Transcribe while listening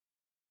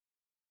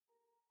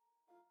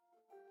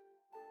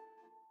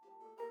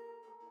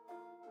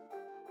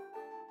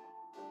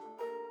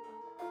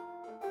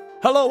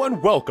Hello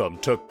and welcome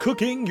to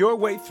Cooking Your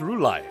Way Through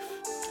Life.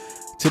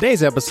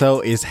 Today's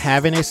episode is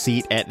having a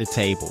seat at the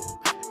table.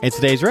 And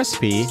today's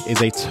recipe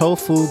is a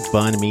tofu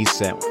banh mi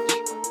sandwich.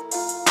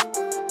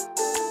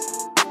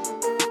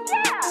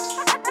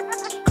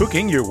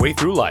 Cooking Your Way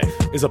Through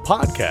Life is a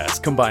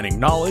podcast combining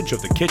knowledge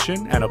of the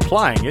kitchen and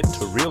applying it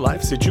to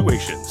real-life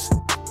situations.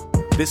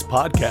 This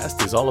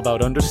podcast is all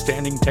about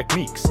understanding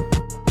techniques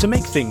to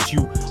make things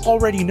you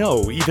already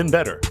know even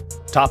better.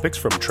 Topics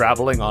from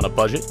traveling on a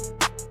budget,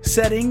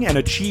 setting and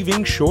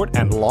achieving short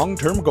and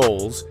long-term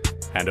goals,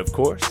 and of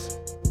course,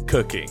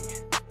 cooking.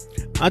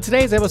 On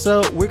today's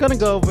episode, we're going to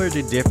go over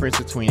the difference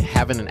between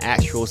having an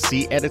actual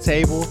seat at the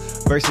table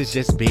versus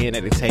just being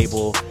at the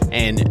table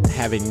and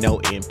having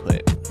no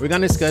input. We're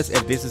going to discuss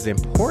if this is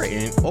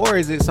important or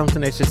is it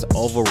something that's just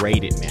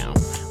overrated now?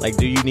 Like,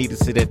 do you need to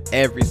sit at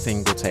every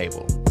single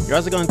table? You're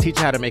also going to teach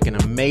you how to make an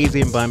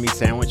amazing banh mi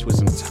sandwich with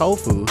some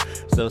tofu.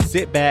 So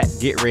sit back,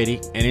 get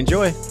ready, and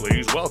enjoy.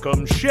 Please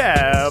welcome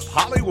Chef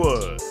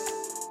Hollywood.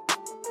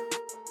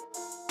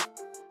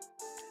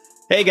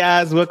 Hey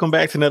guys, welcome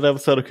back to another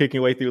episode of Cooking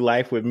Your Way Through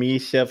Life with me,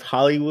 Chef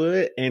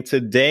Hollywood. And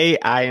today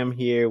I am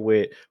here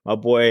with my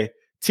boy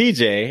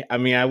TJ. I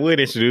mean, I would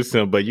introduce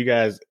him, but you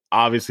guys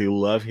obviously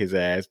love his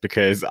ass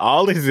because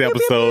all his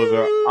episodes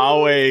are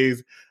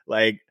always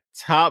like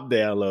top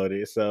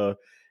downloaded. So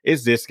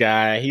it's this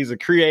guy. He's a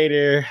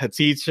creator, a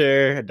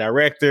teacher, a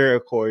director,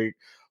 a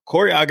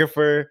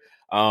choreographer,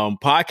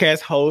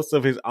 podcast host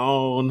of his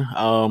own.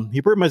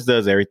 He pretty much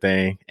does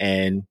everything.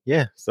 And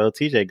yeah, so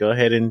TJ, go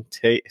ahead and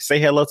say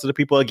hello to the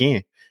people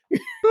again. Pew,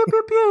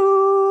 pew,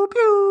 pew,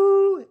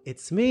 pew.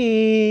 It's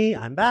me.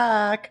 I'm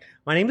back.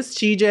 My name is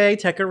TJ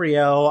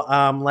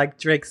Tecario. Like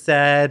Drake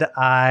said,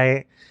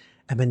 I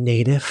am a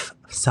native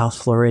South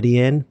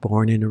Floridian,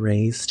 born and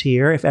raised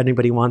here. If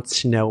anybody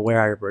wants to know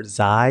where I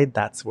reside,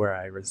 that's where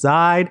I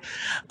reside.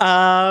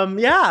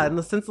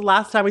 And since the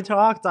last time we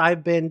talked,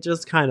 I've been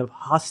just kind of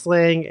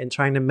hustling and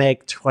trying to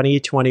make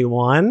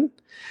 2021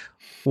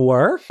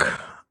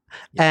 work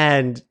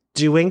and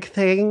doing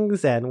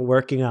things and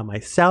working on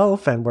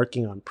myself and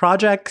working on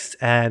projects.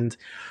 And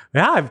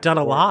yeah, I've done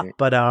a lot,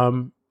 but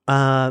I'm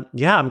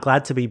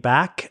glad to be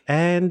back.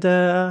 And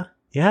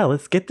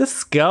let's get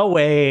this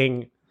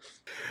going.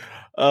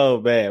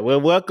 Oh man. Well,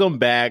 welcome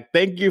back.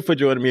 Thank you for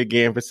joining me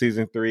again for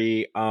season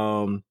 3.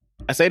 I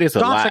say this a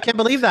lot. I can't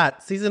believe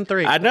that. Season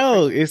 3. I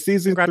know it's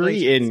season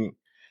 3 and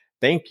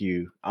thank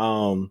you.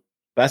 But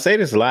I say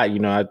this a lot,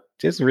 I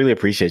just really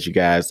appreciate you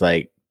guys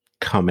like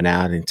coming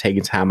out and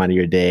taking time out of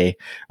your day.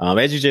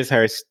 As you just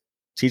heard,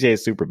 TJ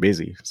is super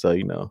busy. So,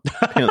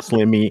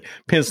 penciling me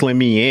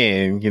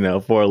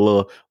in, for a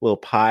little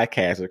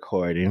podcast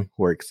recording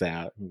works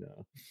out,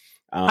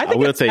 I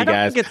will tell you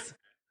guys.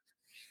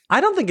 I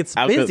don't think it's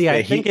busy.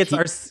 I think it's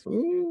our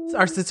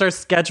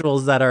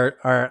schedules that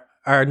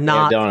are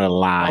not don't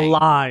align.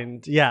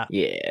 aligned. Yeah.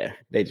 Yeah.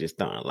 They just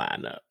don't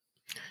line up.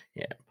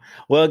 Yeah.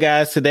 Well,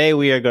 guys, today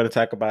we are going to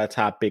talk about a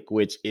topic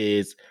which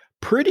is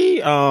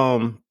pretty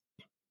I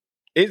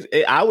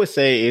would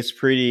say it's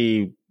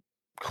pretty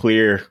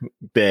clear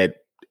that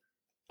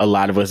a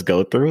lot of us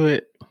go through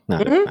it. No,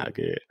 that's not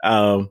good.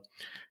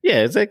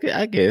 It's like,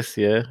 I guess,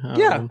 yeah.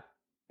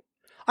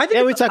 I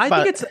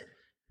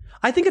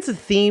think it's a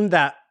theme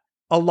that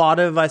a lot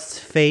of us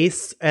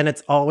face, and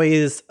it's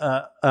always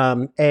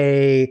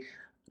a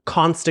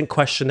constant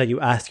question that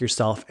you ask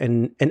yourself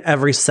in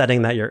every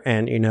setting that you're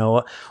in.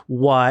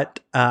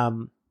 But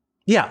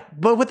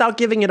without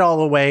giving it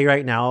all away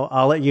right now,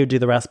 I'll let you do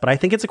the rest. But I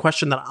think it's a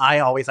question that I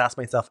always ask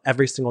myself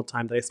every single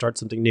time that I start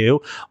something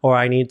new, or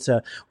I need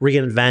to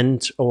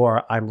reinvent,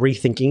 or I'm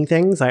rethinking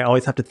things. I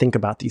always have to think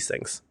about these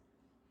things.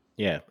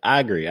 Yeah, I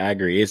agree.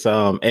 It's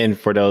and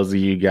for those of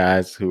you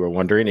guys who are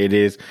wondering, it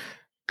is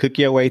cook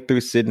your way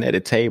through sitting at a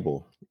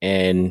table.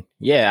 And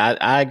yeah,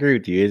 I agree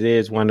with you. It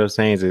is one of those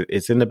things.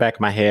 It's in the back of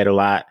my head a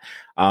lot.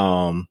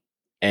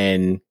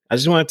 And I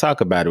just want to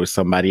talk about it with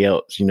somebody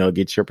else,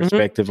 get your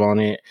perspective on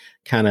it,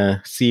 kind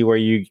of see where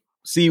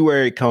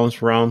it comes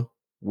from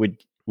with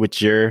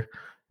your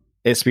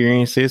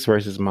experiences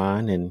versus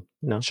mine, and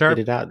get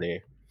it out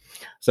there.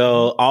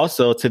 So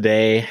also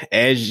today,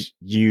 as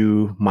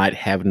you might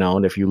have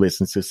known if you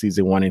listened to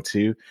season 1 and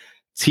 2,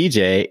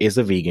 TJ is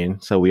a vegan.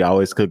 So we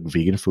always cook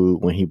vegan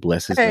food when he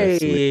blesses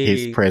us with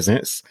his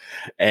presence.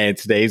 And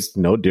today's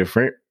no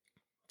different.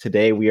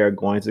 Today we are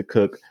going to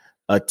cook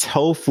a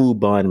tofu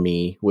banh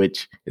mi,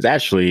 which is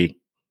actually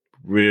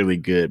really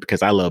good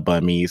because I love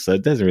banh mi. So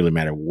it doesn't really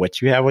matter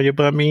what you have on your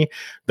banh mi.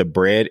 The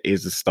bread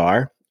is a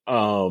star.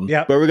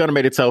 But we're going to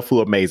make the tofu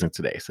amazing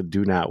today. So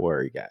do not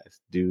worry,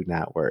 guys. Do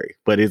not worry.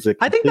 But it's a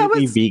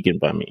completely vegan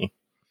banh mi.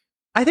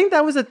 I think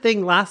that was a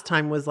thing last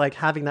time, was like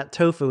having that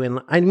tofu. And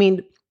I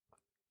mean,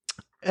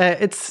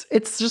 it's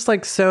just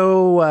like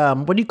so,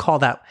 what do you call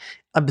that?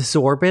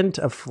 Absorbent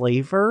of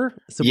flavor.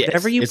 So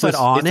whatever you put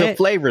on it. It's a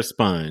flavor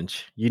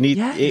sponge. You need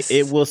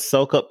it will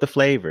soak up the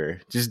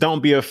flavor. Just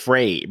don't be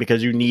afraid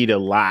because you need a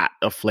lot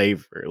of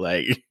flavor.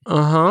 Like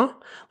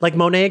like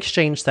Monet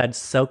Exchange said,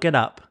 soak it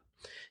up.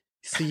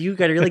 So you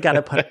really got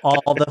to put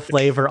all the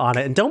flavor on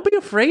it, and don't be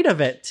afraid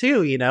of it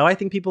too. You know, I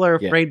think people are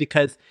afraid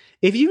because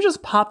if you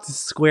just pop a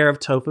square of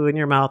tofu in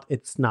your mouth,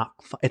 it's not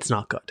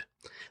good.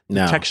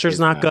 The texture's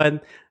not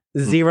good.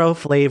 Zero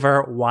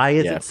flavor. Why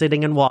is it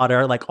sitting in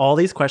water? Like all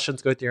these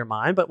questions go through your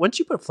mind. But once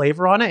you put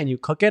flavor on it and you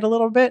cook it a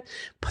little bit,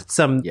 put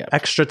some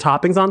extra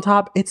toppings on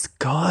top, it's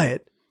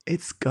good.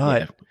 It's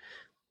good.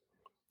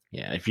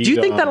 Yeah. Do you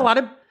think that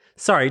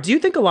do you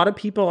think a lot of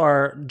people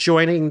are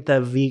joining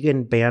the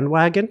vegan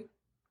bandwagon?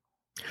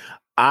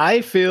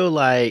 I feel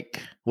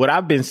like what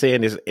I've been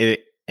saying is,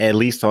 at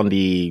least on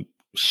the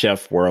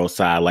chef world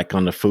side, like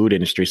on the food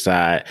industry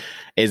side,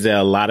 is that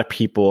a lot of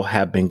people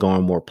have been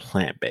going more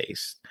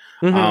plant-based.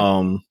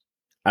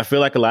 I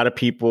feel like a lot of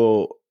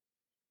people,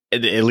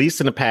 at least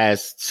in the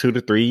past 2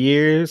 to 3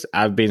 years,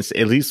 I've been,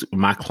 at least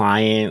my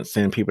clients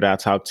and people that I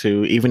talk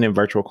to, even in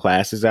virtual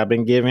classes I've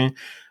been giving,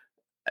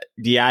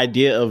 the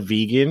idea of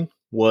vegan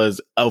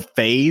was a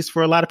phase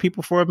for a lot of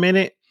people for a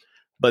minute.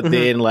 But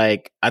then,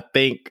 like, I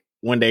think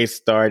when they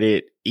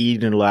started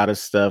eating a lot of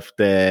stuff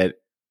that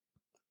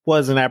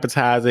wasn't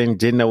appetizing,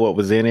 didn't know what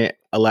was in it,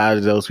 a lot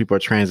of those people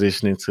are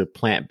transitioning to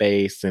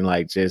plant-based and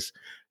like just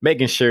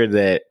making sure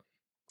that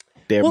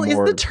they're more...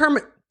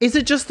 Is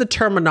it just the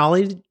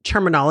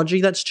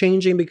terminology that's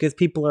changing because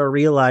people are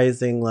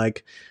realizing,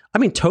 like, I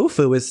mean,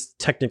 tofu is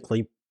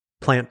technically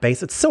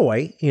plant-based. It's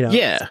soy, you know.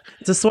 Yeah.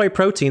 It's a soy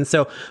protein.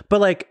 So,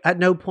 but like at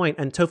no point,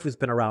 and tofu's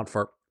been around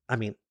for,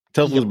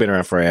 tofu's been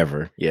around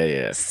forever.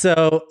 Yeah.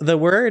 So the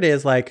word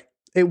is like,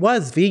 it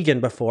was vegan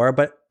before,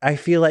 but I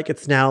feel like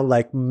it's now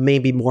like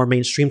maybe more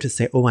mainstream to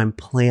say, oh, I'm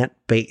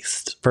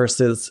plant-based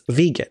versus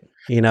vegan,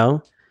 you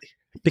know?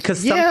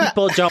 Because some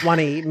people don't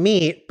want to eat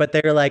meat, but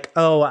they're like,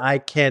 oh, I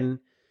can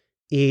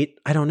eat,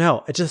 I don't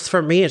know. It just,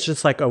 for me, it's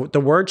just like the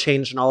word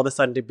changed and all of a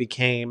sudden it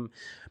became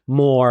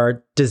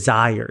more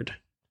desired.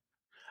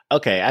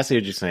 Okay, I see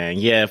what you're saying.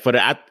 Yeah,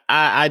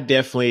 I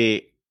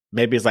definitely,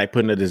 maybe it's like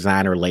putting a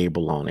designer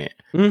label on it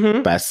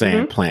by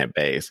saying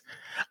plant-based.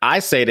 I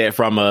say that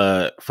from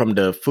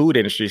the food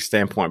industry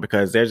standpoint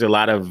because there's a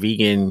lot of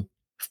vegan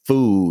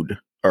food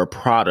or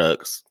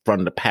products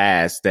from the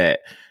past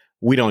that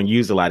we don't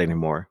use a lot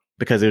anymore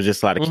because there's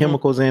just a lot of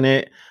chemicals in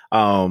it.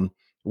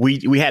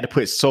 We had to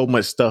put so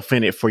much stuff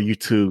in it for you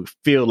to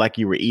feel like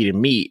you were eating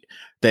meat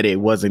that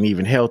it wasn't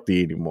even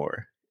healthy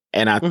anymore.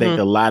 And I think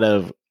a lot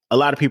of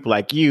people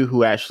like you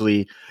who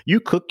actually, you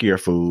cook your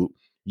food,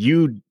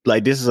 you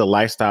like, this is a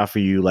lifestyle for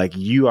you. Like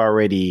you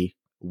already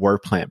were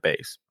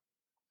plant-based,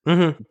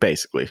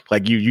 basically.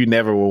 Like you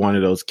never were one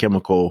of those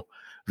chemical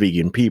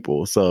vegan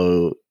people.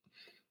 So,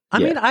 I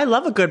mean, I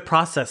love a good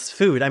processed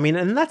food. I mean,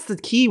 and that's the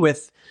key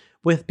with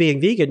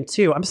being vegan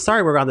too. I'm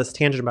sorry we're on this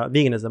tangent about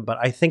veganism, but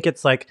I think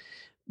it's like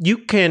you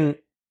can,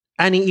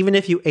 even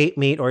if you ate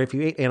meat or if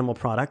you ate animal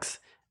products,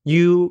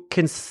 you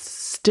can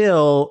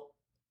still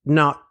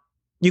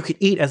you could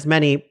eat as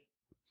many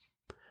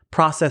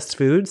processed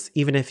foods,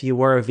 even if you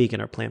were a vegan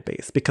or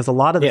plant-based, because a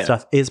lot of the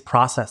stuff is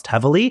processed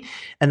heavily.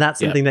 And that's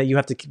something that you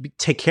have to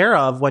take care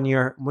of when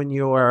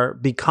you're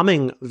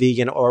becoming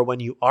vegan or when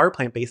you are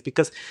plant-based,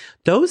 because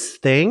those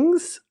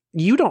things,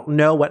 you don't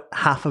know what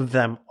half of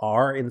them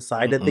are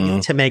inside of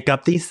these to make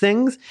up these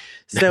things.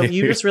 So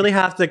you just really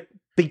have to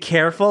be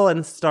careful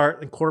and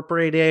start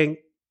incorporating,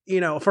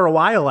 for a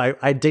while,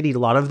 I did eat a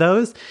lot of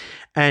those,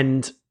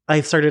 and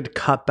I started to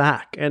cut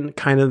back and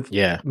kind of,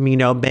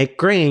 make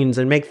grains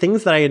and make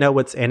things that I know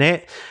what's in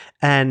it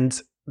and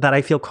that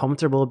I feel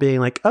comfortable being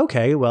like,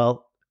 okay,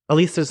 well, at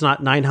least there's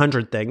not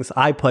 900 things.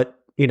 I put,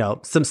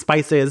 some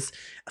spices,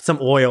 some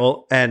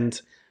oil, and,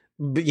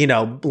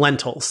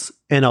 lentils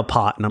in a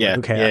pot. And I'm like,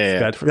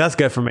 okay, that's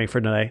good for me for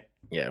today.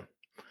 Yeah.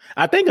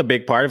 I think a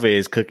big part of it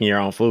is cooking your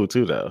own food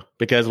too, though,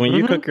 because when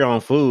you cook your own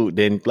food,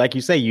 then like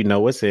you say, you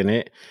know what's in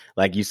it.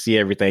 Like you see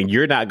everything.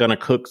 You're not going to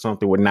cook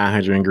something with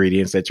 900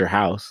 ingredients at your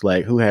house.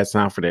 Like who has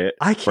time for that?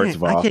 First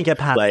of all, I can't get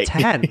past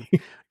 10.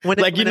 When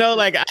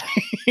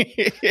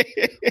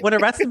a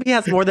recipe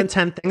has more than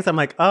 10 things, I'm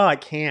like, oh, I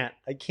can't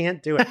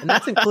do it. And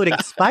that's including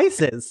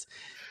spices.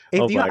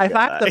 If I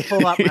have to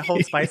pull out my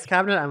whole spice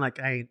cabinet, I'm like,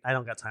 I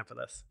don't got time for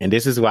this. And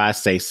this is why I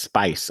say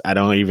spice. I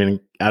don't even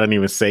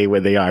say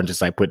what they are. I'm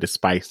just like, put the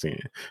spice in.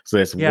 So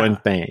that's one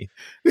thing.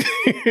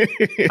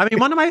 I mean,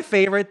 one of my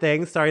favorite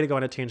things, sorry to go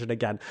on a tangent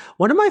again.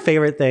 One of my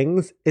favorite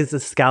things is the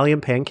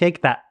scallion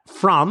pancake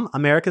from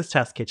America's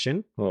Test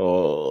Kitchen.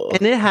 Oh.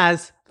 And it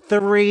has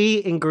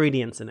 3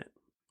 ingredients in it.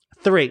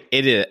 3.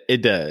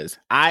 It does.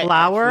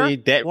 Flour,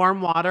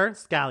 warm water,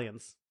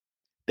 scallions.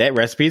 That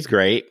recipe is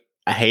great.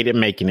 I hated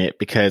making it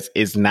because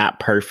it's not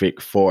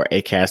perfect for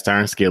a cast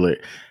iron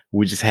skillet.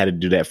 We just had to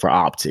do that for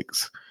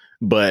optics.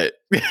 But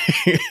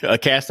a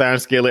cast iron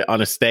skillet on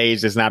a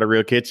stage that's not a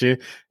real kitchen,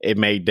 it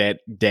made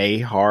that day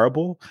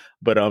horrible.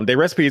 But the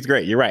recipe is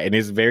great. You're right. And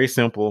it's very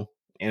simple.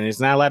 And it's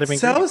not a lot of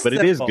ingredients, but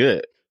it is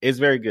good. It's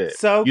very good.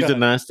 So Use a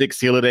nonstick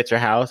skillet at your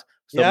house.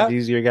 So much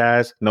easier,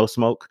 guys. No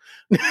smoke.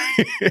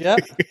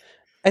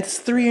 It's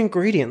 3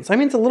 ingredients. I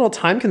mean, it's a little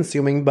time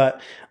consuming,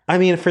 but I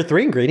mean, for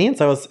 3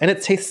 ingredients, and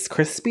it tastes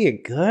crispy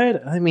and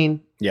good. I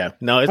mean, Yeah,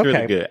 no, it's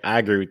really good. I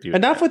agree with you.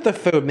 Enough with the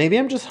food. Maybe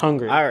I'm just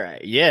hungry. All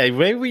right. Yeah,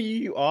 maybe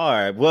you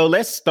are. Well,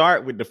 let's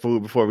start with the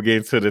food before we get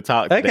into the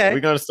talk. Okay.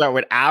 We're going to start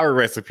with our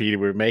recipe that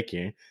we're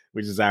making,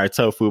 which is our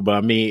tofu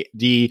banh mi.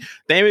 The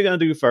thing we're going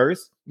to do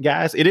first,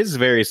 guys, it is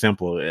very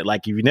simple.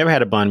 Like, if you've never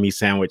had a banh mi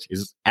sandwich,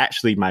 it's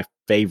actually my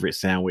favorite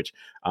sandwich.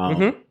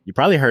 You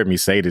probably heard me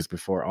say this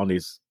before on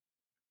this.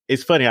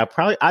 It's funny. I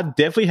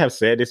definitely have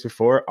said this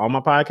before on my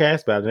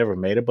podcast, but I've never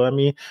made a banh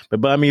mi. But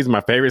banh mi is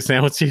my favorite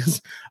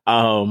sandwiches.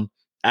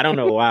 I don't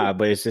know why,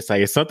 but it's just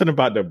like, it's something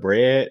about the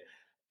bread.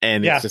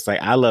 And it's just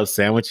like, I love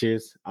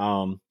sandwiches.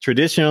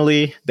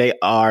 Traditionally, they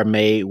are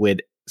made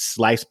with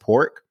sliced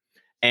pork.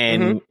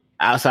 And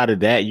outside of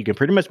that, you can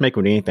pretty much make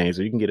with anything.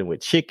 So you can get it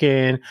with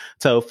chicken,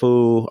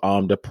 tofu,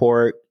 the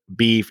pork,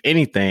 beef,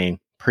 anything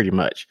pretty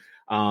much.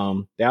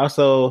 They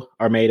also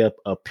are made up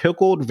of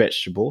pickled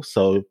vegetables.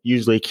 So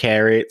usually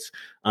carrots,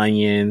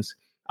 onions,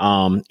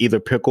 either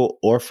pickled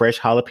or fresh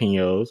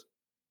jalapenos.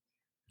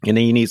 And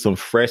then you need some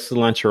fresh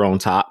cilantro on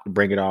top to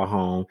bring it all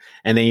home.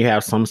 And then you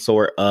have some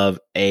sort of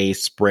a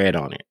spread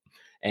on it.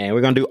 And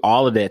we're going to do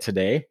all of that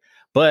today.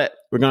 But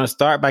we're going to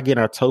start by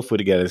getting our tofu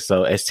together.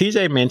 So as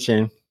TJ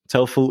mentioned,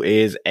 tofu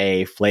is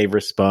a flavor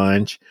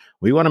sponge.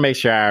 We want to make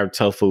sure our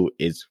tofu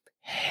is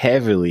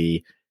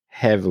heavily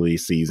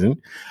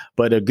seasoned.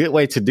 But a good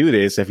way to do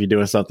this, if you're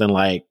doing something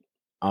like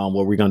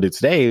what we're going to do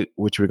today,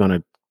 which we're going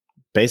to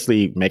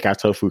basically make our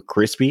tofu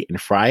crispy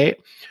and fry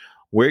it,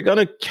 we're going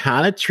to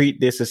kind of treat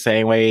this the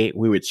same way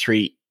we would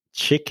treat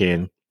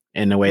chicken,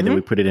 in the way that we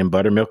put it in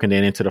buttermilk and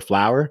then into the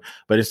flour.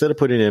 But instead of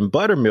putting it in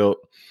buttermilk,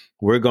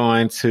 we're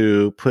going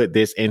to put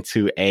this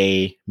into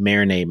a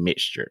marinade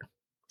mixture.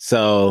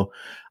 So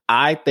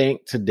I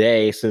think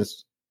today,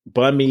 since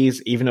banh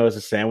mi's, even though it's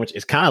a sandwich,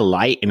 it's kind of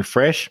light and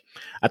fresh,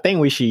 I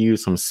think we should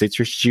use some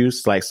citrus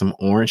juice, like some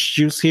orange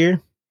juice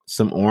here,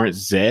 some orange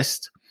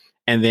zest.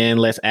 And then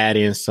let's add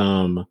in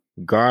some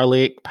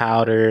garlic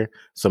powder,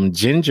 some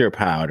ginger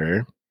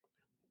powder,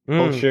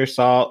 kosher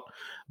salt,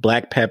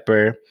 black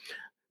pepper.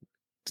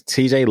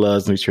 TJ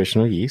loves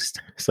nutritional yeast,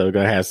 so we're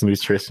gonna have some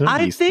nutritional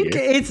yeast. I think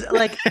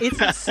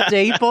it's a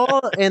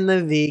staple in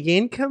the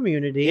vegan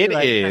community. It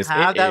is to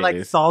have that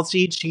like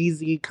salty,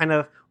 cheesy kind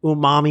of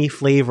umami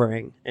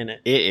flavoring in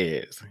it. It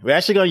is. We're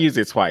actually gonna use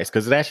it twice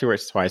because it actually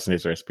works twice in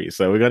this recipe.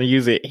 So we're gonna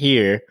use it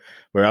here.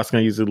 We're also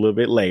gonna use it a little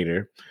bit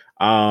later.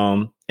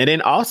 And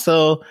then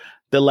also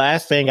the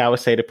last thing I would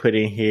say to put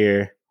in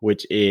here,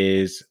 which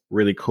is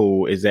really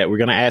cool, is that we're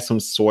going to add some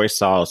soy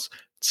sauce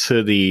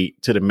to the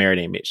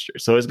marinade mixture.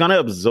 So it's going to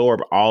absorb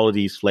all of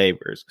these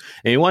flavors.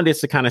 And you want this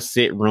to kind of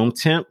sit room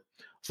temp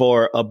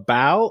for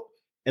about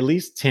at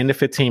least 10 to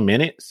 15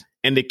 minutes.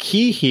 And the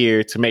key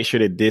here to make sure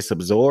that this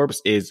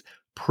absorbs is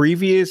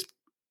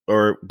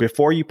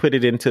before you put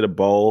it into the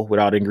bowl with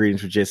all the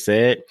ingredients we just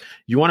said,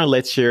 you want to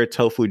let your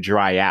tofu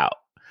dry out.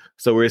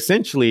 So we're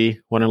essentially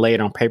want to lay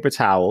it on paper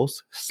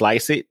towels,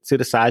 slice it to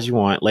the size you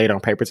want, lay it on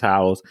paper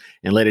towels,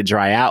 and let it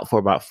dry out for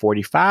about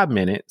 45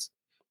 minutes.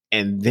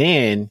 And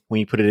then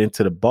when you put it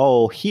into the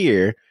bowl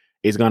here,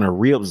 it's going to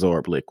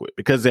reabsorb liquid.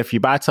 Because if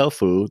you buy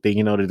tofu, then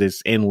you know that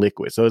it's in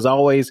liquid. So it's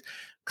always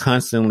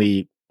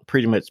constantly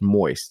pretty much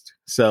moist.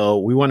 So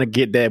we want to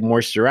get that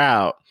moisture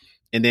out.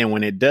 And then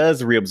when it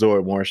does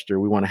reabsorb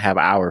moisture, we want to have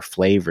our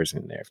flavors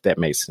in there, if that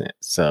makes sense.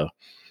 So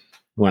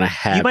we want to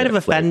have. You might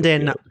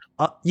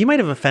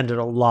have offended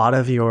a lot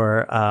of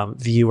your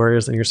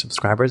viewers and your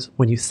subscribers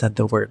when you said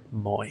the word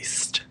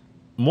moist.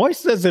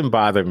 Moist doesn't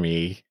bother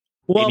me.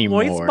 Well,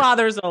 anymore. Moist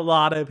bothers a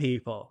lot of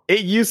people. It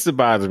used to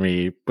bother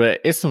me,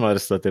 but it's some other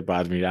stuff that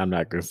bothers me that I'm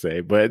not going to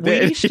say. But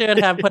we should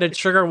have put a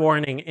trigger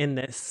warning in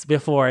this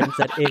before and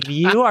said, if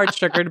you are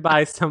triggered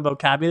by some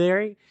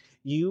vocabulary,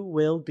 you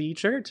will be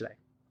triggered today.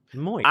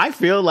 Moist. I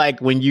feel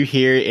like when you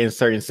hear it in a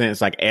certain sense,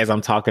 like as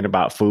I'm talking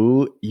about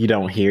food, you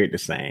don't hear it the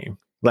same.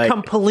 Like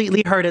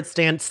completely heard it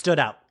stood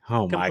out.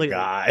 Oh completely.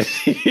 My God.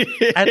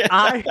 And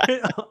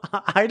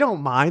I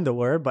don't mind the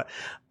word, but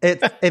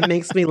it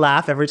makes me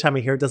laugh every time I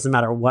hear it. Doesn't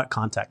matter what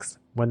context.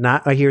 When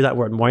I hear that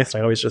word moist,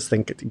 I always just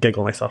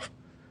giggle myself.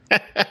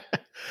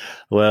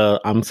 Well,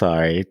 I'm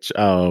sorry.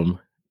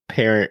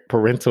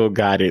 Parental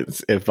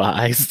guidance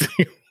advised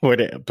for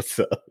the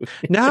episode.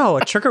 No,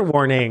 a trigger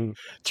warning.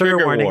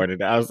 Trigger warning.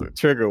 That was a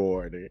trigger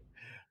warning.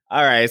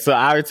 All right, so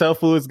our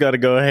tofu is going to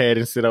go ahead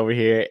and sit over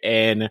here,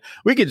 and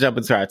we can jump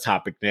into our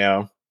topic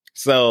now.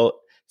 So,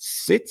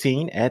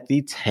 sitting at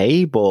the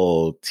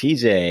table,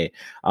 TJ,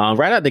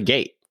 right out the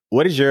gate,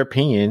 what is your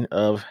opinion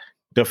of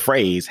the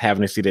phrase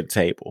having a seat at the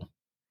table?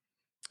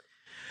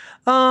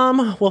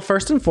 Well,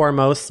 first and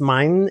foremost,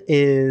 mine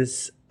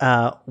is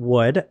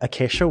wood,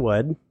 acacia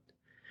wood,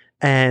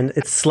 and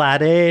it's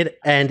slatted,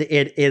 and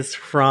it is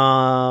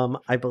from,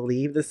 I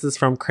believe this is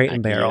from Crate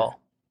and Barrel.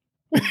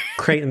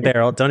 Crate and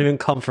Barrel. Don't even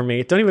come for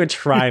me. Don't even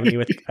try me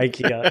with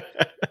IKEA.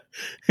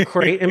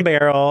 Crate and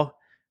Barrel.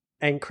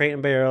 And Crate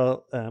and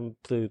Barrel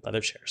blue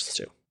leather chairs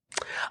too.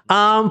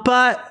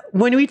 But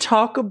when we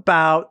talk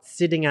about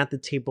sitting at the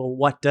table,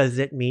 what does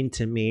it mean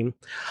to me?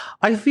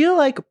 I feel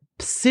like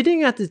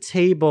sitting at the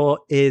table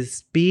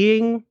is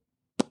being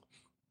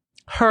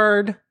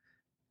heard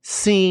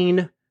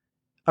seen,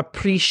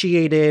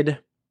 appreciated,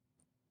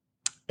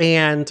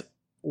 and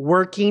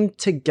working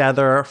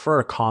together for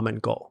a common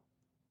goal.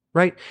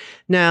 Right?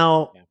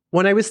 Now,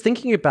 when I was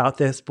thinking about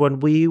this,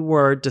 when we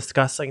were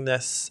discussing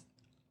this,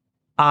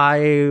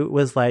 I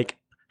was like,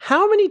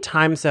 how many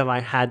times have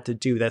I had to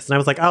do this? And I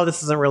was like, oh,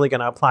 this isn't really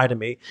going to apply to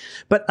me.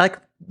 But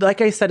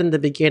like I said in the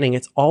beginning,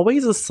 it's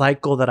always a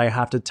cycle that I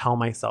have to tell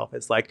myself.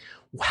 It's like,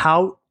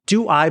 how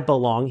do I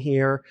belong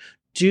here?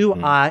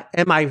 Am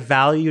I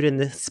valued in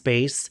this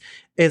space?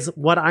 Is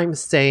what I'm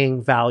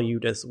saying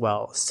valued as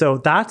well? So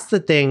that's the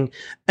thing.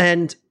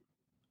 And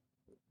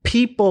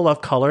people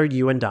of color,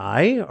 you and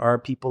I are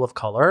people of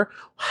color.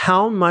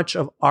 How much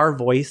of our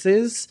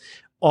voices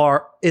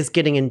is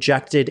getting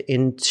injected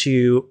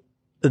into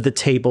the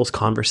table's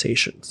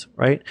conversations,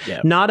 right?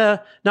 Yeah. Not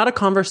a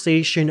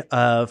conversation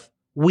of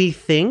we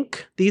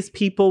think these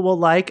people will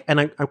like, and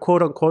I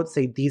quote unquote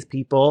say these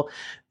people,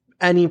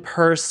 any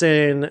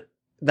person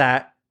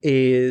that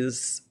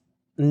is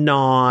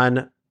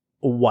non-white,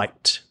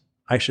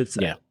 I should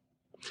say.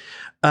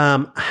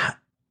 Yeah.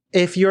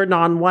 If you're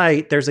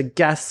non-white, there's a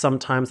guess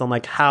sometimes on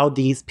like how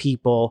these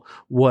people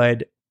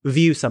would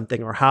view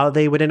something or how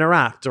they would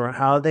interact or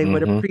how they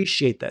would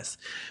appreciate this.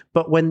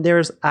 But when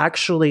there's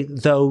actually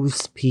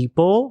those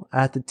people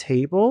at the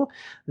table,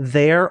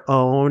 their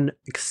own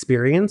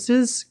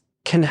experiences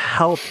can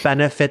help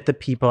benefit the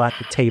people at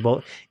the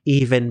table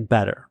even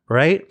better,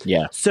 right?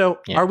 Yeah. So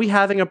are we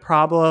having a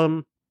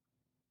problem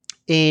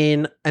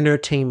in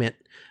entertainment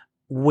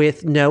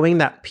with knowing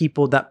that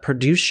people that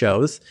produce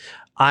shows,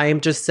 I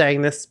am just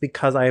saying this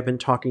because I have been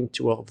talking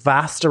to a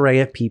vast array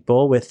of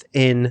people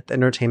within the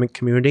entertainment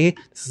community.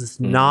 This is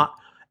not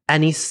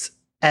any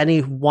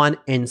one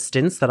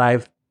instance that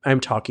I'm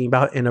talking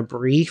about in a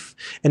broad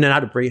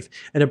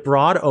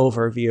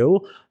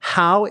overview.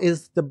 How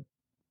is the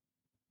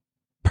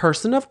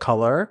person of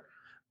color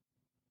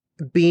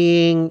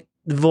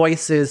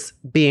voices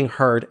being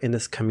heard in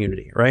this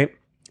community, right?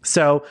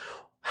 So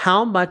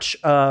how much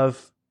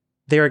of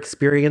their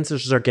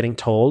experiences are getting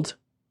told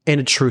in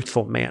a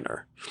truthful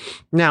manner?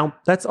 Now,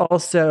 that's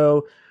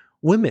also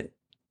women,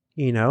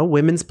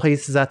 women's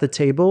places at the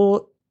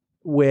table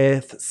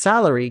with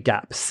salary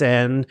gaps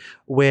and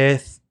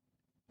with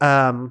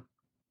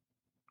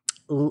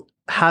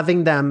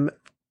having them,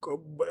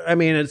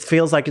 it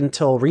feels like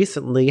until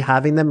recently,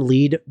 having them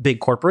lead big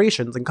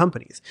corporations and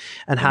companies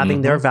and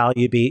having their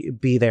value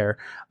be there.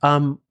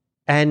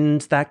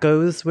 And that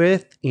goes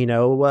with,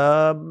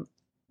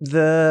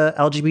 the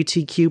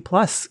LGBTQ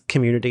plus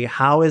community.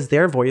 How is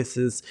their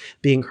voices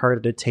being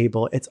heard at a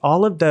table? It's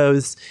all of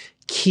those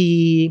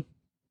key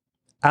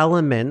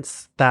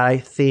elements that I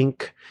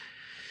think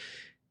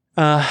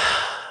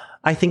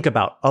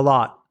about a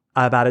lot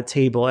about a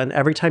table. And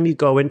every time you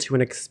go into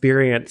an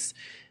experience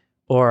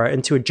or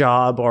into a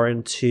job or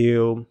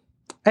into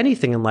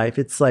anything in life,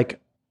 it's like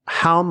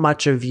how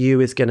much of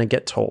you is going to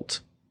get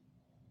told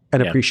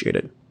and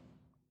appreciated.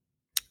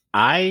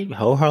 I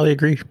wholeheartedly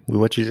agree with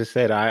what you just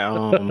said.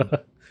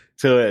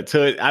 To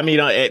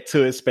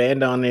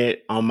expand on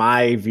it, on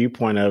my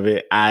viewpoint of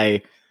it,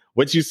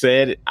 what you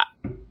said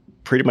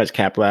pretty much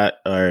capitalized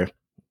or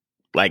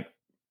like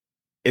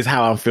is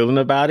how I'm feeling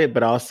about it.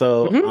 But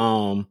also,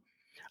 I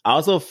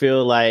also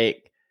feel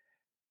like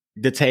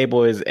the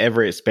table is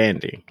ever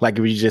expanding. Like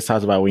we just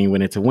talked about when you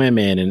went into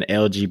women and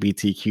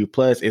LGBTQ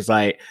plus, it's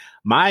like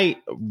my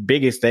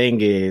biggest thing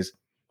is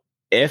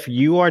if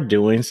you are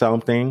doing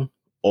something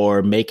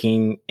or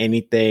making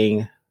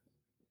anything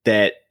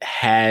that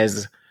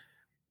has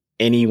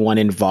anyone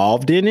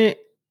involved in it,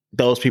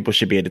 those people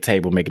should be at the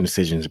table making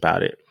decisions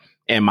about it,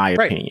 in my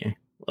opinion.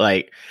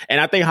 Like, and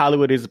I think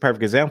Hollywood is the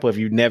perfect example.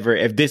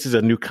 If this is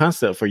a new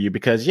concept for you,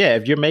 because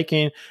if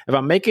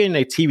I'm making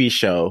a TV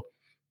show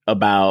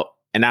about,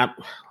 and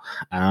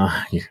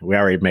we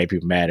already made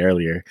people mad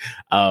earlier.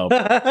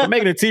 I'm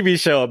making a TV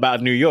show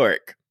about New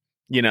York,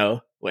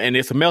 and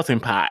it's a melting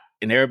pot,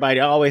 and everybody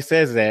always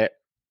says that.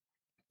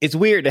 It's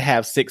weird to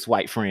have 6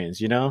 white friends,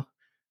 shout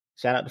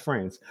out to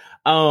Friends.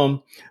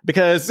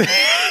 Because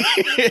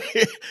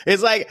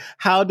it's like,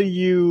 how do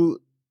you,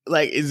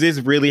 like, is this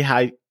really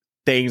how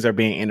things are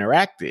being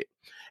interacted?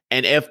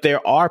 And if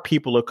there are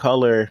people of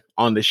color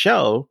on the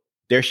show,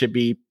 there should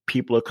be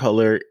people of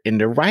color in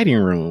the writing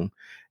room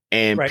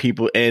and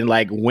people, and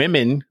like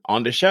women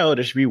on the show,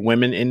 there should be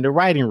women in the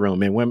writing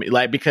room and women,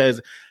 like, because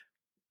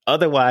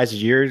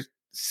otherwise you're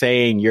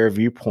saying your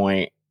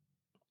viewpoint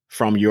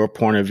from your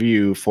point of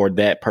view for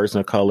that person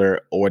of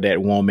color or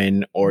that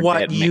woman or what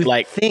that you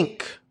like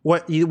think,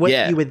 what you would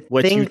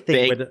think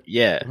they would.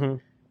 Yeah.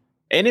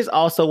 And it's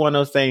also one of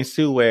those things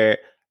too, where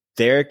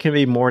there can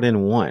be more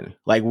than one,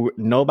 like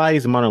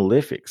nobody's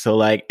monolithic. So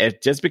like,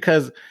 just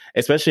because,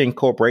 especially in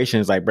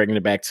corporations, like bringing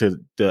it back to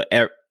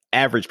the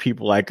average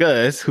people like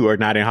us who are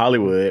not in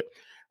Hollywood,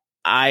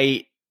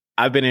 I've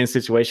been in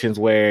situations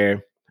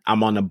where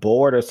I'm on the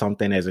board or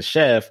something as a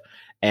chef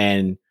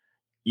and,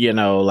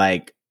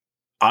 like,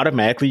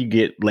 automatically you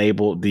get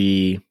labeled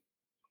the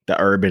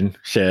the urban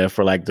chef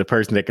or like the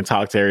person that can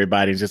talk to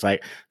everybody. It's just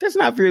like, that's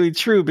not really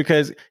true,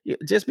 because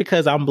just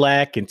because I'm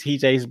black and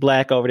TJ's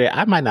black over there,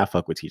 I might not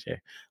fuck with TJ.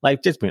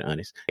 Like, just being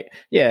honest.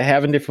 Yeah,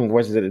 having different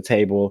voices at the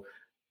table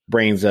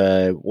brings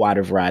a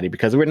wider variety,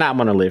 because we're not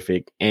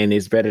monolithic, and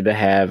it's better to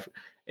have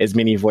as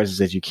many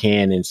voices as you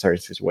can in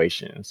certain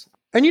situations.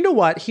 And you know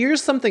what?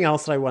 Here's something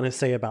else that I want to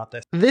say about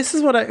this. This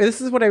is what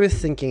I was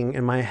thinking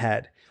in my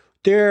head.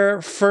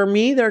 For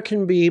me, there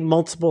can be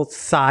multiple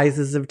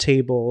sizes of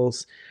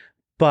tables,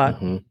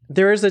 but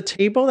there is a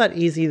table that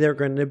is either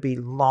going to be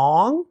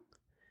long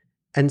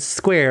and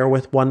square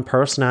with one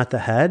person at the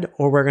head,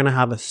 or we're going to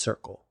have a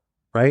circle,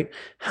 right?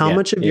 How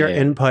much of your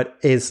input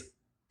is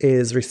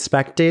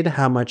respected?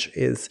 How much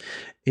is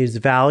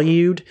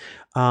valued?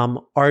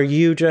 Are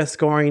you just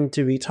going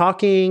to be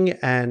talking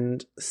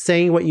and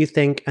saying what you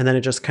think, and then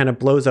it just kind of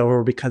blows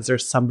over because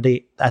there's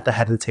somebody at the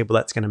head of the table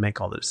that's going to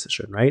make all the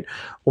decision, right?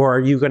 Or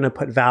are you going to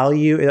put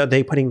value? Are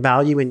they putting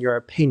value in your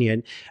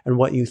opinion and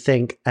what you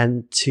think,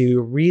 and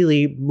to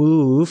really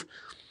move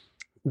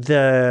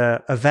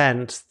the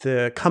event,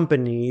 the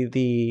company,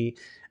 the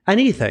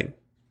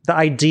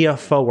idea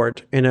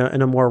forward in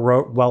a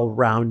more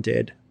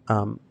well-rounded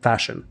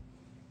fashion?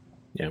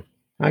 Yeah,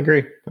 I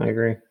agree.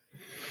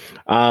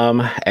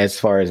 As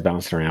far as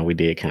bouncing around, we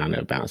did kind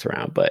of bounce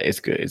around, but it's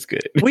good.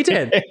 We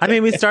did. I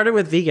mean, we started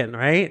with vegan,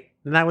 right?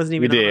 And that wasn't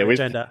even on our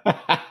agenda.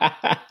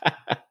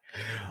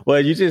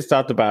 Well, you just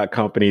talked about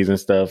companies and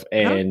stuff,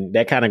 and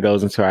that kind of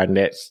goes into our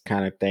next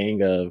kind of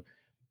thing of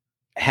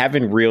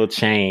having real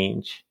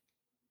change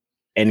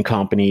in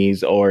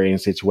companies or in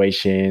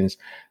situations.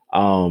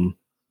 Do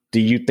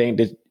you think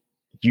that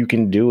you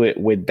can do it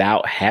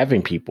without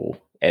having people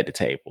at the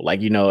table?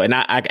 Like, and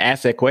I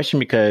asked that question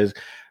because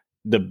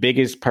the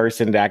biggest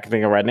person that I can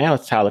think of right now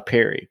is Tyler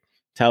Perry.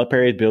 Tyler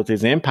Perry built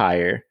his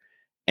empire,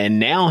 and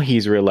now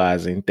he's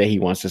realizing that he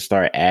wants to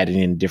start adding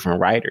in different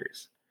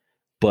writers.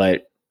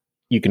 But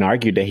you can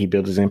argue that he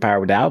built his empire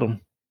without them.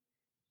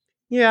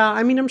 Yeah,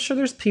 I mean, I'm sure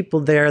there's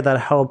people there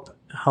that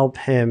help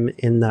him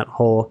in that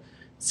whole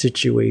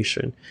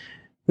situation.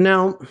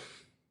 Now,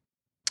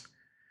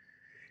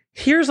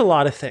 here's a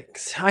lot of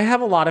things. I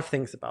have a lot of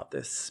things about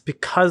this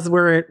because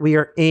we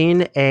are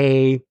in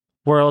a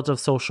world of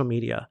social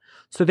media.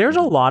 So there's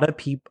a lot of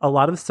people, a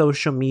lot of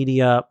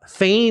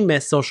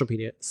famous social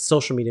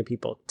media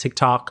people,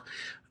 TikTok,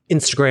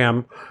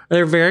 Instagram.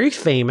 They're very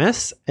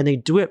famous and they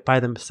do it by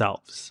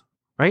themselves,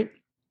 right?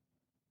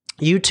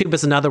 YouTube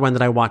is another one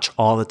that I watch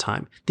all the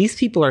time. These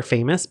people are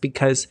famous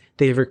because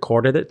they've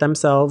recorded it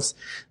themselves.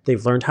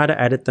 They've learned how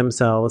to edit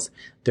themselves.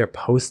 They're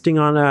posting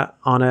on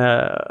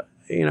a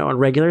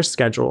regular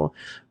schedule,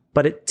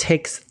 but it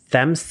takes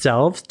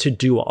themselves to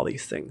do all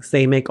these things.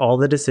 They make all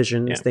the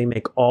decisions. Yeah. They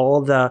make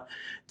all the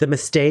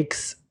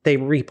mistakes. They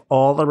reap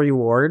all the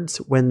rewards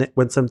when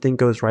something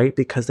goes right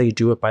because they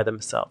do it by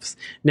themselves.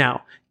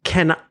 Now,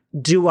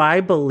 do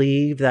I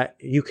believe that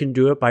you can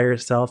do it by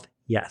yourself?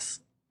 Yes.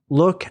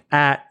 Look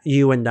at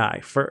you and I.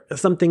 For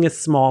something as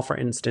small, for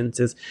instance,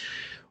 is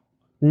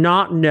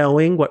not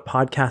knowing what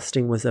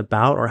podcasting was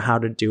about or how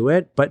to do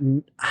it, but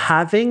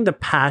having the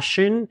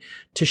passion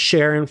to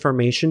share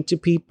information to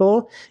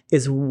people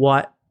is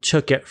what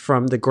took it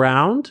from the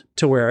ground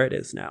to where it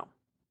is now.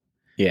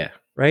 Yeah.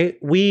 Right?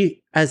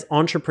 We, as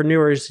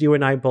entrepreneurs, you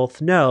and I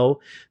both know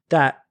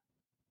that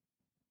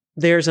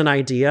there's an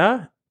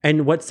idea,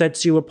 and what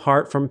sets you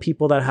apart from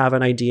people that have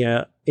an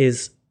idea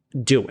is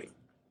doing,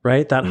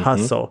 right? That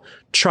hustle,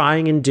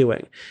 trying and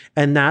doing.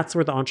 And that's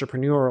where the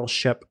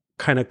entrepreneurship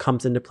kind of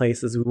comes into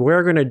place. Is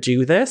we're going to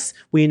do this.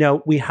 We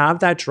know we have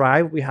that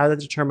drive. We have that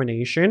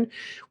determination.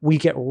 We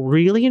get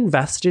really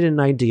invested in an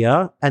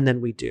idea, and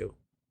then we do,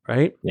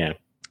 right? Yeah.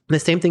 The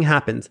same thing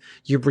happens.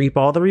 You reap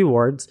all the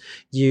rewards.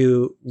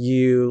 You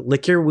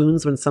lick your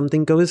wounds when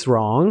something goes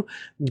wrong,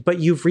 but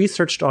you've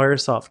researched all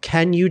yourself.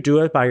 Can you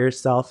do it by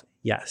yourself?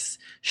 Yes.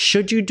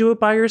 Should you do it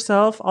by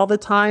yourself all the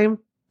time?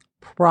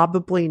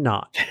 Probably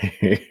not.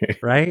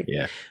 Right?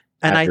 Yeah.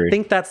 And I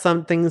think that's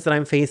some things that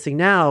I'm facing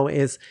now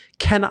is,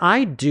 can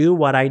I do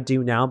what I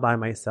do now by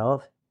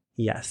myself?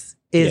 Yes.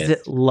 Is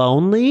it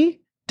lonely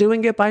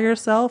doing it by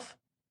yourself?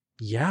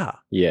 Yeah.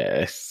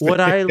 Yes.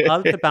 Would I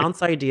love to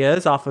bounce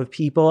ideas off of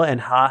people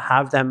and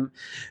have them,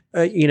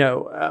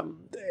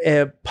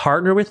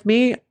 partner with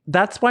me?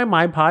 That's why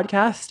my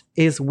podcast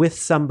is with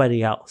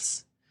somebody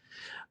else.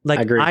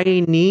 Like,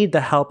 I need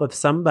the help of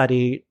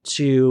somebody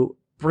to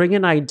bring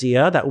an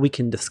idea that we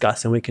can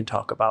discuss and we can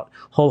talk about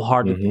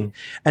wholeheartedly.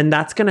 And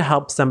that's going to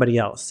help somebody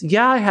else.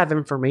 Yeah, I have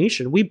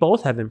information. We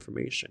both have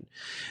information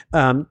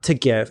to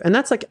give. And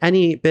that's like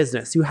any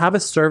business. You have a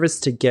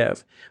service to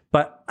give,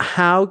 but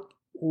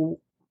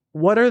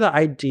what are the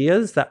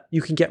ideas that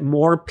you can get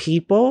more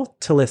people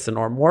to listen,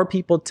 or more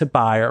people to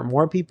buy, or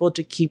more people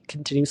to keep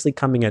continuously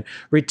coming in,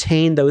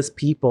 retain those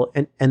people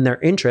and their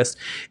interest,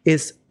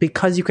 is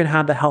because you can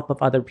have the help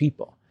of other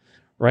people.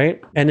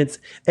 Right. And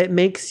it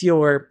makes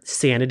your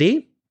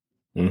sanity,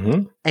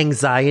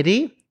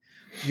 anxiety,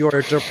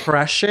 your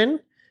depression,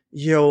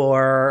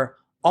 your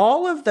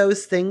all of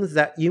those things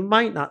that you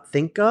might not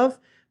think of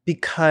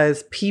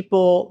because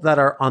people that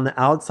are on the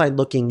outside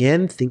looking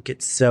in think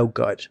it's so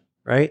good,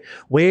 right?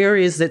 Where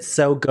is it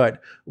so good?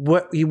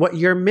 What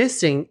you're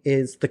missing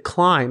is the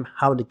climb,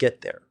 how to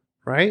get there,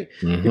 right?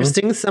 You're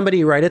seeing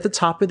somebody right at the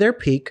top of their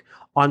peak,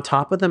 on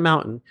top of the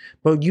mountain,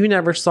 but you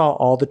never saw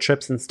all the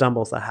trips and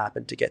stumbles that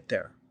happened to get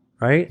there,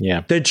 right?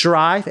 Yeah. The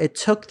drive, it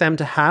took them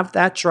to have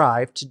that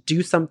drive to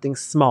do something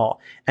small,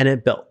 and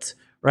it built,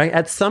 right?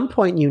 At some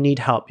point, you need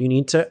help. You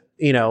need to,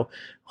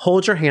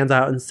 hold your hands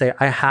out and say,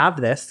 I have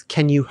this.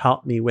 Can you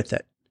help me with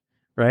it?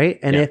 Right?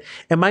 And it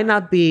might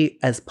not be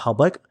as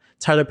public.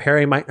 Tyler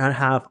Perry might not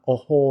have a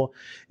whole,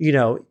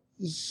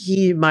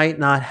 he might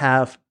not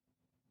have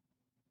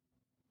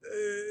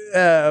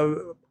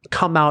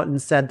come out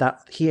and said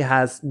that he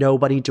has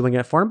nobody doing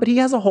it for him, but he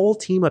has a whole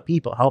team of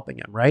people helping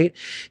him, right?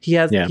 He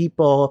has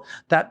people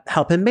that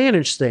help him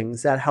manage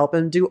things, that help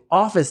him do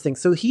office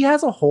things. So he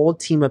has a whole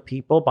team of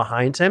people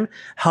behind him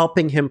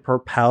helping him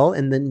propel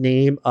in the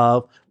name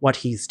of what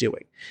he's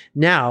doing.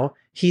 Now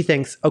he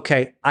thinks,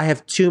 okay, I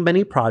have too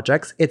many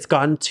projects. It's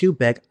gotten too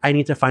big. I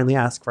need to finally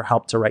ask for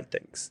help to write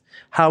things.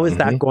 How is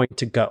that going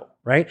to go,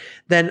 right?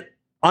 Then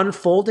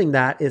unfolding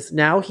that is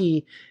now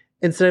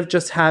instead of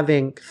just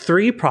having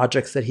 3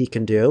 projects that he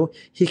can do,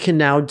 he can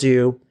now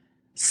do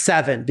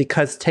 7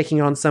 because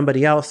taking on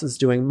somebody else is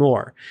doing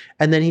more.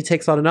 And then he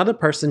takes on another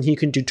person, he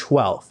can do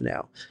 12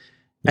 now.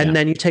 And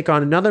then you take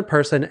on another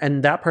person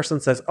and that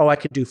person says, oh, I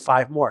could do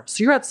 5 more.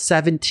 So you're at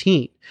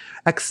 17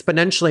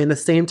 exponentially in the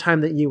same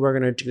time that you were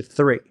going to do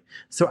 3.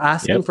 So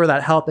asking for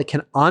that help, it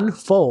can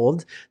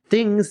unfold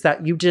things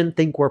that you didn't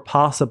think were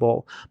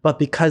possible, but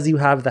because you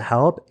have the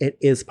help, it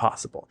is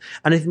possible.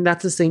 And I think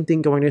that's the same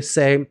thing going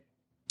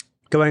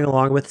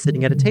along with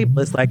sitting at a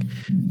table is like,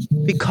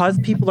 because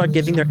people are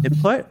giving their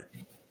input,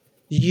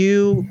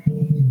 you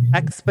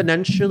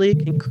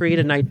exponentially can create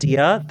an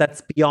idea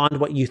that's beyond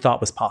what you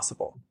thought was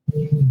possible.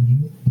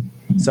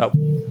 So,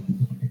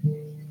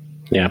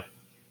 yeah,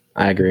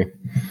 I agree.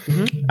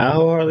 I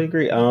wholly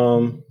agree.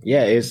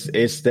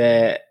 It's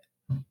that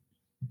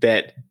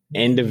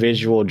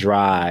individual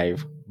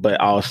drive, but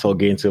also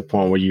getting to a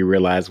point where you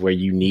realize where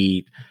you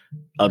need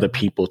other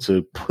people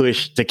to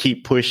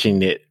keep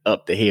pushing it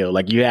up the hill.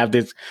 Like you have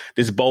this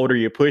boulder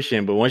you're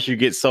pushing, but once you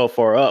get so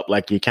far up,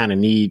 like you kind of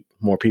need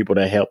more people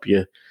to help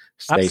you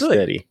stay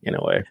steady in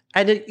a way.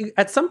 And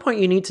at some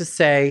point you need to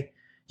say,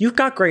 you've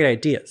got great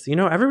ideas.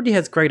 Everybody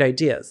has great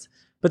ideas,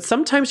 but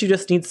sometimes you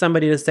just need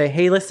somebody to say,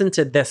 hey, listen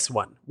to this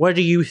one. What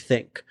do you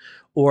think?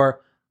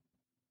 Or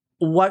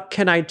what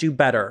can I do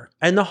better?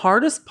 And the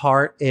hardest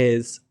part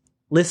is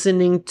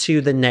listening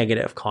to the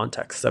negative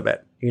context of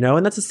it.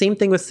 And that's the same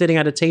thing with sitting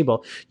at a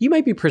table. You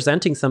might be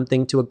presenting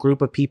something to a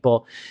group of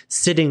people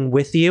sitting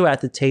with you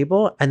at the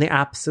table, and they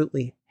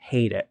absolutely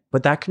hate it.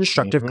 But that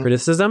constructive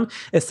criticism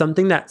is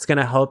something that's going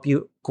to help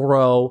you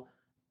grow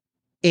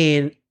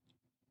in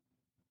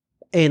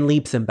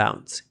leaps and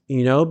bounds,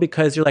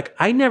 because you're like,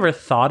 I never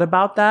thought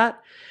about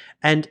that.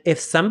 And if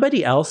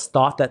somebody else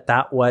thought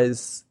that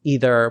was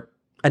either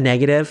a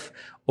negative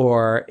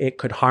or it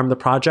could harm the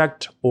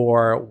project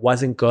or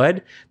wasn't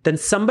good, then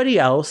somebody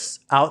else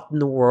out in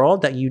the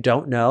world that you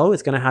don't know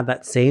is going to have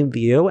that same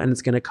view, and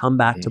it's going to come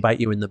back to bite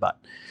you in the butt.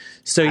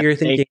 So you're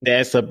thinking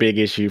that's a big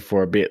issue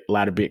for a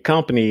lot of big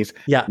companies,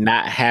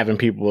 not having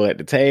people at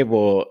the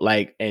table.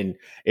 Like, and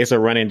it's a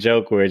running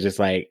joke where it's just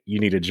like, you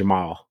need a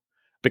Jamal,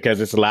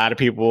 because it's a lot of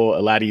people,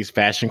 a lot of these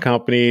fashion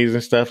companies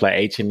and stuff like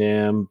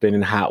H&M been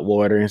in hot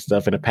water and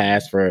stuff in the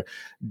past for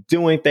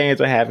doing things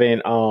or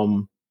having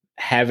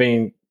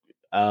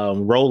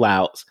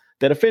rollouts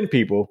that offend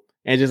people.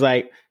 And just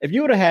like, if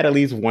you would have had at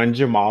least one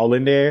Jamal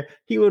in there,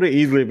 he would have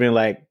easily been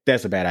like,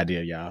 that's a bad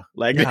idea, y'all.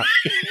 Like,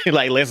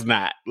 like, let's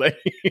not.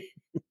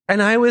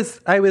 And I was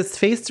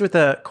faced with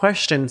a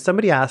question.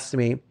 Somebody asked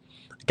me,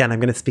 again, I'm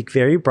going to speak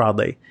very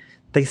broadly.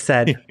 They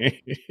said,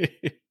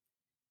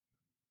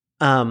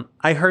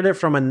 I heard it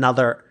from a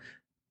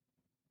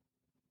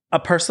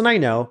person I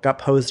know got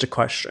posed a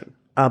question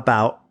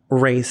about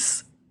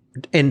race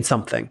in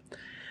something.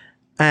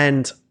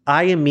 And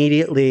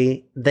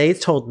they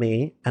told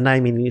me, and I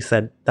immediately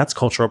said, that's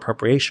cultural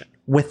appropriation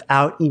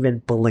without even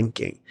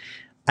blinking.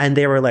 And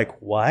they were like,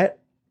 what?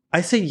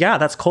 I said, yeah,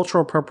 that's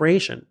cultural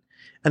appropriation.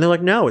 And they're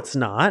like, no, it's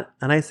not.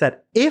 And I said,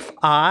 if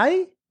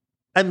I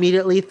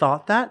immediately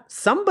thought that,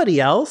 somebody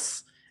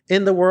else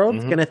in the world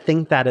is going to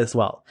think that as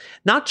well.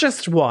 Not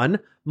just one,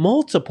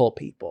 multiple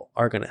people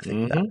are going to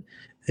think that.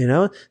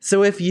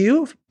 So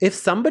if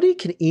somebody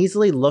can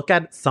easily look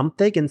at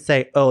something and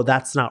say, oh,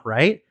 that's not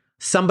right,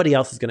 somebody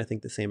else is going to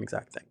think the same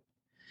exact thing.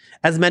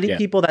 As many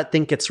people that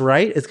think it's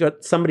right,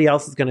 somebody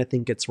else is going to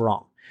think it's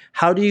wrong.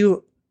 How do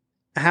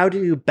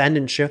you bend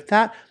and shift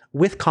that?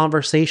 With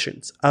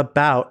conversations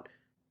about,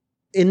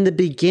 in the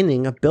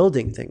beginning of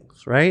building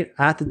things, right?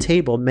 At the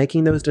table,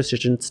 making those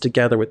decisions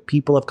together with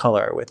people of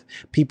color, with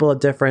people of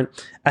different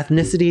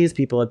ethnicities,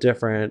 people of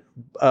different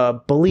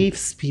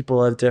beliefs,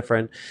 people of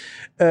different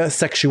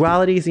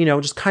sexualities,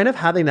 just kind of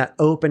having that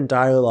open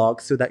dialogue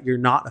so that you're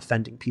not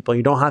offending people.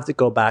 You don't have to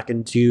go back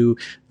and do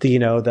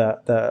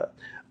the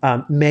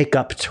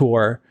makeup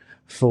tour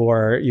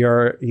for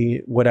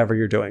whatever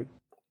you're doing.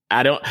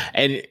 I don't,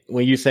 and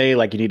when you say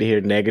like you need to hear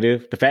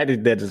negative, the fact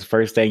that that's the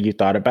first thing you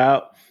thought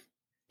about,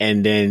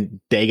 and then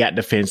they got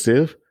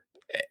defensive.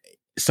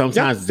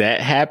 Sometimes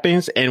that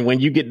happens, and when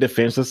you get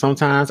defensive,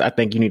 sometimes I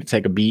think you need to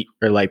take a beat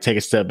or like take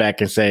a step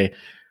back and say,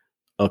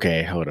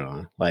 "Okay, hold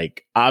on."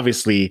 Like,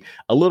 obviously,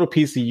 a little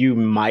piece of you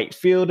might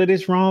feel that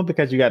it's wrong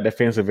because you got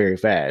defensive very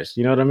fast.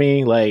 You know what I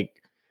mean?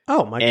 Like,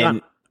 oh my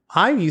God,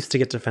 I used to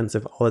get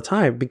defensive all the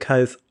time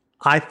because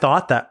I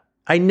thought that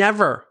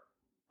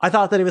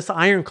it was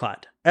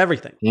ironclad.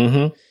 Everything.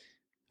 Mm-hmm.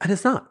 And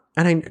it's not.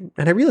 And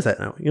I realize that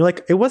now. You're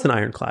like, it wasn't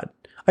ironclad.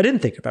 I didn't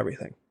think of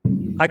everything.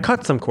 I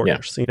cut some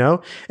corners,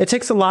 It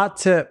takes a lot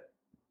to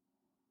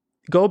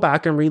go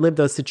back and relive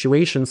those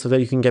situations so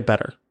that you can get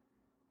better.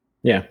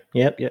 Yeah.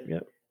 Yep.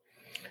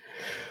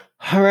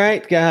 All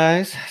right,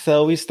 guys.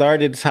 So we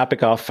started the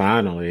topic off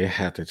finally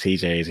after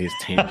TJ's his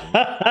tangent.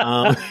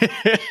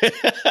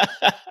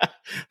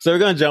 So we're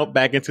going to jump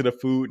back into the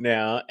food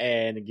now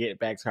and get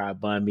back to our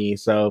banh mi.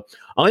 So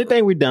only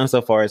thing we've done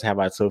so far is have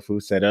our tofu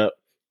set up.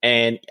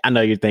 And I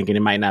know you're thinking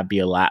it might not be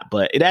a lot,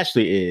 but it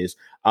actually is.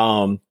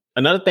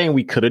 Another thing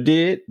we could have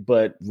did,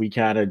 but we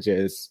kind of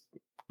just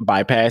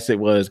bypassed it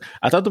was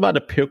I talked about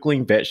the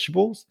pickling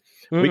vegetables.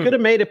 We could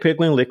have made a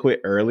pickling liquid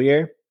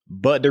earlier,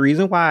 but the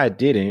reason why I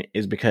didn't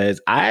is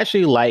because I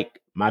actually like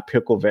my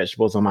pickled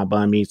vegetables on my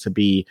banh mi to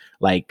be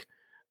like,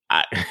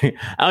 I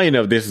don't even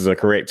know if this is a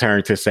correct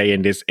term to say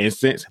in this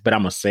instance, but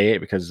I'm going to say it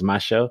because it's my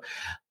show.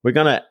 We're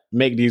going to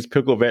make these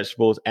pickled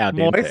vegetables al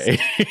dente.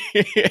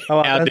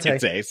 Al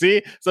dente.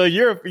 See? So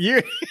you're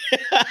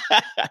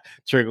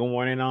trigger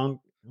warning on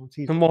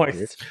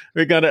moist.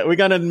 We're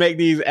gonna make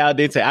these al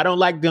dente. I don't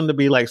like them to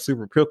be like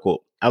super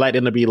pickled. I like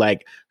them to be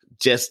like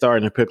just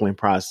starting the pickling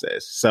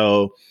process.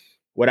 So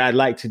what I'd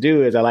like to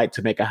do is I like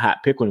to make a hot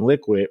pickling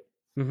liquid,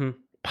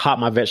 pop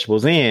my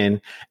vegetables in,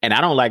 and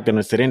I don't like them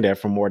to sit in there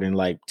for more than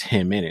like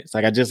 10 minutes.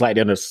 Like I just like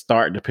them to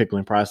start the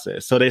pickling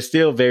process. So they're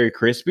still very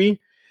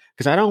crispy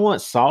because I don't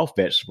want soft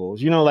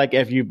vegetables. Like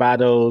if you buy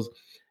those,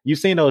 you've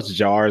seen those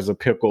jars of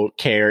pickled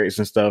carrots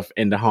and stuff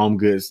in the home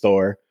goods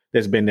store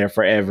that's been there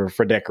forever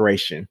for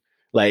decoration.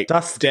 Like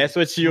that's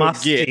what you'll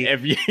get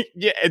if you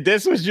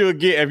that's what you'll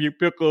get if you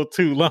pickle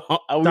too long.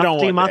 We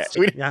don't want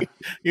that.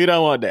 You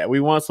don't want that. We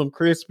want some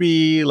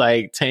crispy,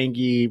 like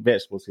tangy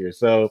vegetables here.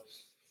 So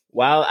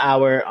while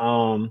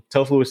our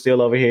tofu is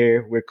still over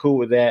here, we're cool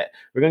with that.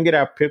 We're gonna get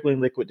our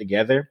pickling liquid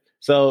together.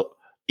 So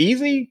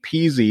easy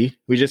peasy.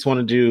 We just want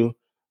to do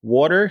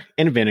water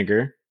and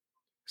vinegar,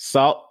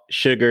 salt,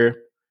 sugar,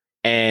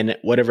 and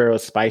whatever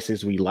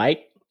spices we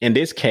like. In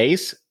this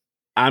case,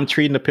 I'm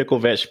treating the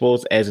pickled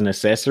vegetables as an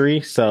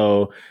accessory.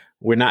 So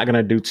we're not going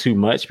to do too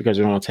much because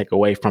we don't want to take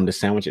away from the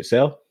sandwich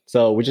itself.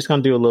 So we're just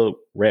going to do a little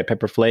red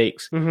pepper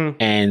flakes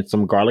and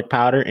some garlic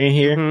powder in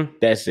here.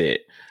 That's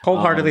it.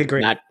 Wholeheartedly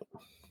agree.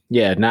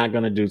 Not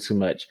going to do too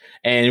much.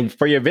 And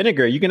for your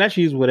vinegar, you can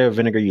actually use whatever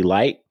vinegar you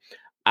like.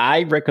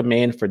 I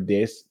recommend for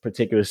this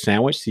particular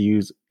sandwich to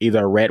use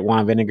either red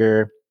wine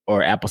vinegar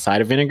or apple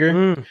cider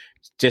vinegar.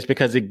 Just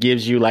because it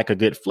gives you like a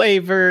good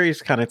flavor.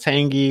 It's kind of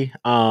tangy.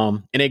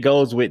 And it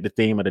goes with the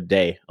theme of the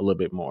day a little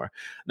bit more.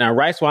 Now,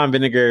 rice wine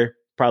vinegar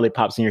probably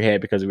pops in your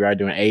head because we are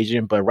doing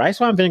Asian, but rice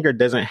wine vinegar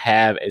doesn't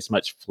have as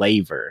much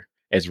flavor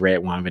as red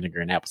wine vinegar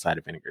and apple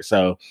cider vinegar.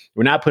 So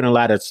we're not putting a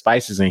lot of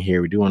spices in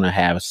here. We do want to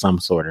have some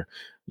sort of,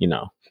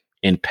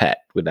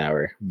 impact with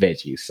our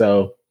veggies.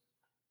 So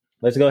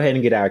let's go ahead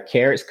and get our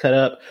carrots cut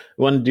up.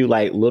 We want to do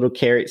like little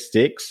carrot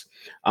sticks.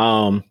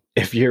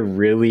 If you're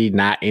really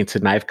not into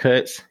knife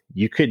cuts,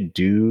 you could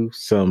do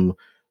some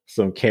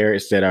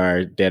carrots that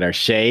are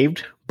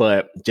shaved,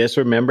 but just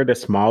remember the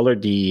smaller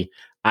the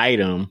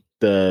item,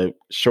 the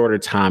shorter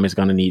time it's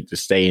going to need to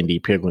stay in the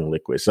pickling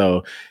liquid.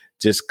 So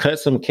just cut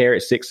some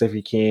carrot sticks if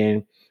you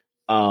can.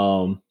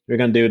 We're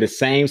going to do the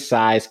same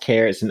size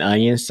carrots and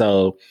onions.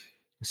 So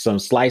some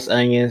sliced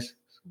onions,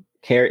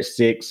 carrot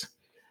sticks,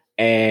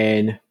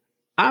 and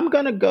I'm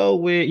going to go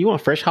with, you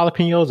want fresh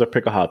jalapenos or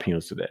pickled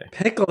jalapenos today?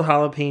 Pickled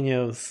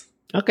jalapenos.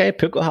 Okay,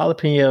 pickled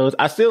jalapenos.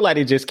 I still like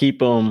to just keep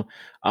them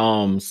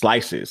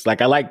slices.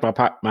 Like I like my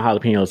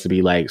jalapenos to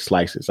be like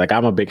slices. Like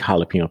I'm a big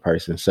jalapeno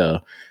person. So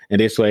in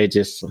this way,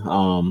 just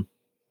some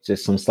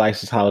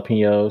slices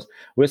jalapenos.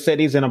 We'll set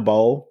these in a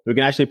bowl. We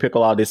can actually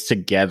pickle all this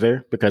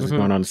together because it's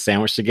going on the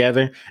sandwich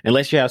together.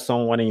 Unless you have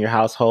someone in your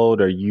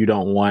household or you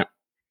don't want,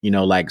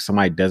 like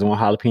somebody doesn't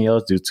want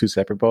jalapenos, do 2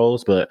 separate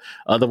bowls. But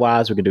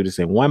otherwise, we can do this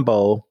in one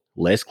bowl.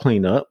 Let's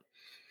clean up.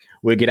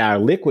 We'll get our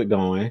liquid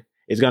going.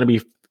 It's going to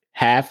be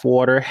half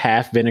water,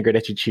 half vinegar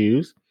that you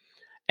choose.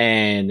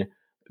 And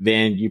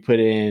then you put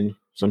in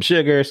some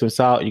sugar, some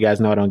salt. You guys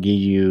know I don't give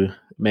you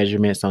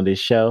measurements on this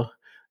show,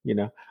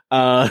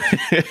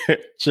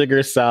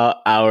 sugar, salt,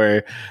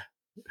 our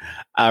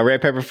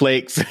red pepper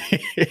flakes,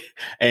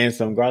 and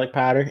some garlic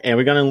powder. And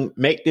we're going to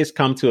make this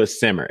come to a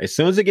simmer. As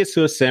soon as it gets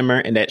to a simmer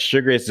and that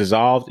sugar is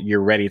dissolved,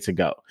 you're ready to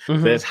go.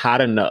 So it's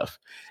hot enough.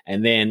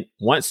 And then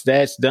once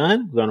that's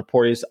done, we're going to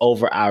pour this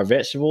over our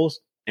vegetables.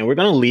 And we're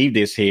going to leave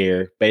this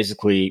here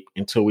basically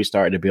until we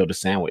start to build a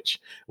sandwich,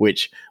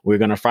 which we're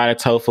going to fry the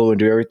tofu and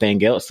do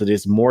everything else. So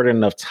there's more than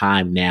enough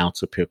time now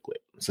to pickle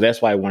it. So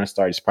that's why I want to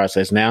start this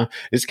process now.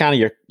 It's kind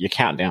of your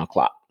countdown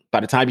clock. By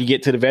the time you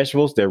get to the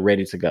vegetables, they're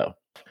ready to go.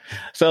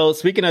 So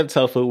speaking of the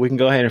tofu, we can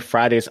go ahead and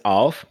fry this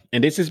off.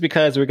 And this is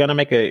because we're going to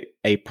make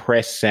a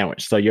pressed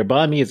sandwich. So your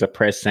banh mi is a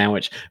pressed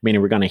sandwich,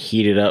 meaning we're going to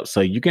heat it up.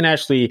 So you can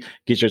actually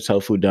get your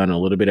tofu done a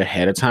little bit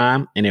ahead of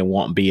time and it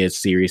won't be a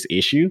serious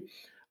issue.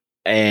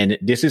 And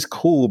this is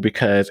cool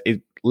because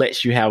it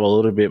lets you have a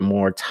little bit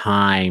more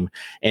time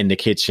in the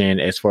kitchen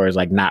as far as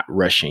like not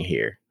rushing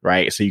here,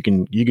 right? So you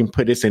can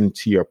put this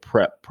into your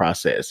prep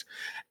process.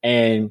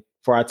 And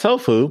for our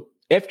tofu,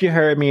 if you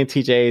heard me in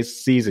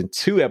TJ's season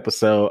 2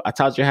 episode, I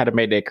taught you how to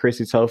make that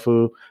crispy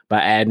tofu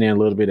by adding in a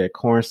little bit of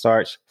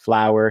cornstarch,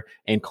 flour,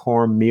 and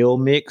cornmeal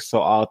mix. So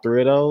all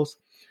 3 of those.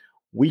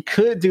 We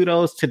could do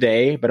those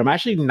today, but I'm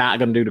actually not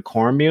going to do the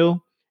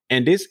cornmeal.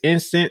 In this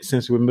instance,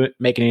 since we're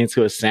making it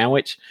into a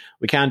sandwich,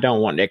 we kind of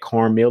don't want that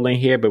cornmeal in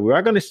here, but we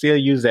are going to still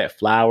use that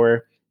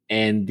flour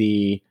and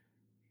the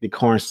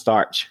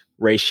cornstarch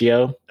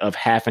ratio of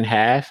half and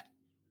half.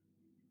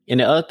 And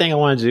the other thing I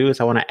want to do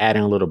is I want to add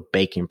in a little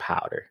baking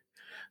powder.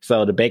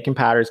 So the baking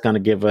powder is going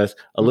to give us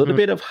a little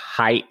bit of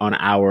height on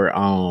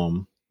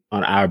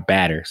our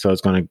batter. So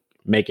it's going to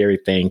make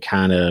everything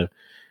kind of,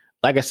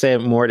 like I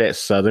said, more that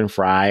southern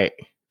fried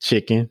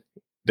chicken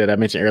that I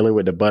mentioned earlier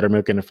with the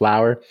buttermilk and the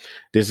flour.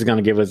 This is going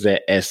to give us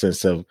that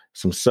essence of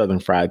some southern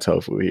fried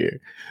tofu here.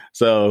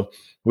 So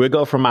we'll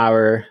go from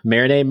our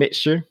marinade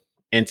mixture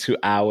into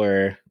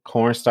our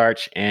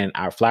cornstarch and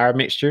our flour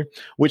mixture,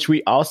 which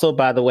we also,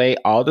 by the way,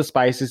 all the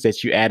spices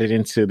that you added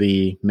into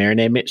the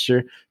marinade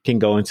mixture can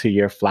go into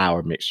your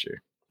flour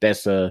mixture.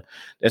 That's a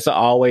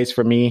always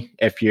for me.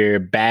 If you're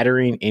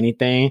battering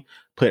anything,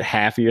 put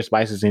half of your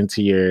spices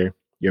into your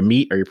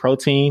meat or your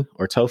protein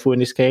or tofu in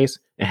this case,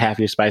 and half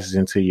your spices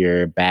into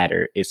your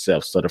batter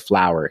itself. So the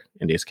flour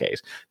in this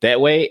case.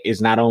 That way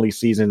it's not only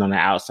seasoned on the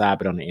outside,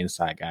 but on the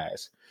inside,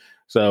 guys.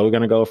 So we're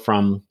going to go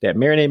from that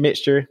marinade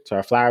mixture to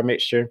our flour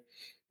mixture.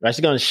 We're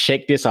actually going to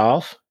shake this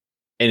off.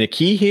 And the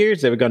key here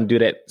is that we're going to do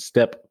that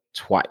step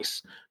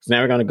twice. So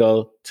now we're going to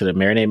go to the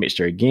marinade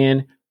mixture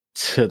again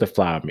to the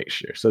flour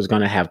mixture. So it's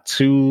going to have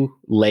 2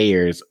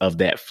 layers of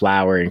that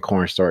flour and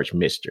cornstarch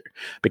mixture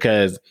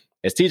because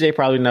as TJ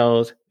probably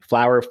knows,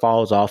 flour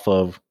falls off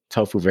of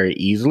tofu very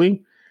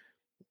easily.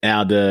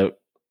 Now the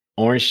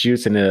orange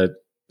juice and the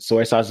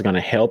soy sauce is going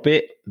to help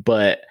it,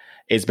 but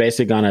it's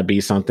basically going to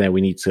be something that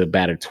we need to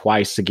batter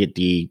twice to get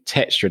the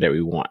texture that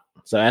we want.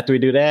 So after we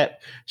do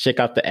that, shake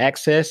off the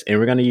excess, and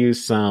we're going to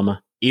use some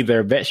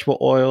either vegetable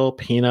oil,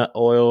 peanut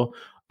oil,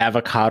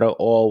 avocado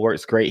oil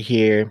works great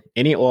here.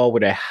 Any oil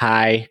with a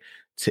high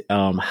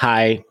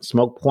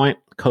smoke point,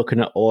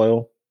 coconut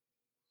oil.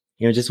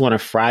 Just want to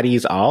fry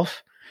these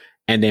off.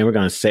 And then we're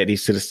going to set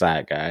these to the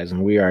side, guys.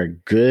 And we are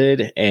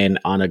good and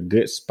on a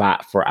good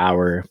spot for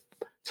our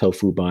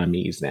tofu banh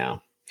mi's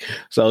now.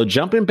 So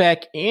jumping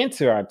back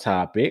into our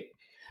topic.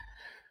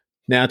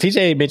 Now,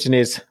 TJ mentioned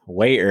this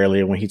way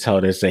earlier when he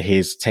told us that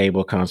his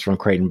table comes from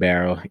Crate and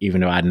Barrel,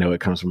 even though I know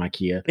it comes from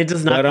IKEA. It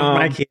does not come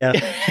from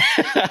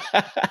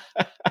IKEA.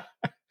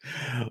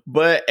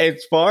 But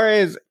as far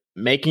as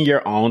making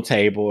your own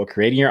table or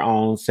creating your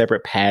own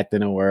separate path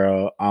in the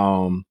world,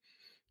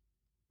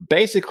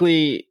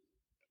 basically,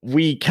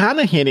 we kind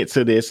of hinted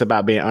to this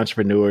about being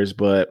entrepreneurs,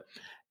 but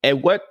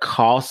at what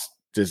cost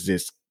does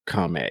this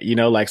come at?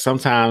 Like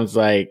sometimes,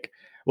 like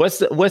what's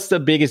the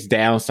biggest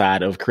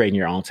downside of creating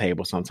your own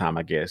table? Sometime,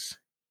 I guess.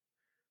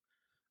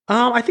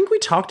 I think we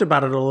talked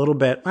about it a little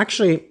bit.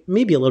 Actually,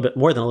 maybe a little bit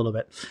more than a little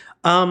bit.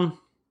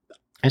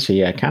 Actually,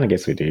 yeah, I kind of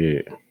guess we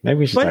did.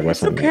 Maybe we should talk about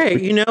something. Okay.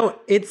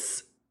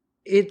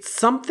 It's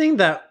something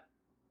that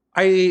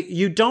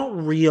you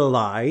don't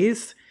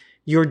realize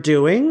you're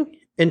doing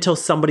until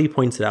somebody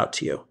points it out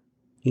to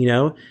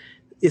you.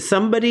 If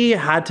somebody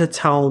had to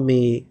tell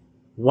me,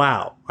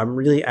 wow, I'm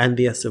really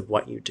envious of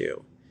what you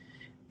do.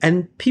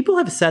 And people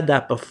have said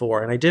that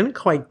before, and I didn't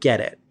quite get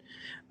it.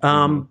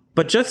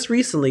 But just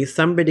recently,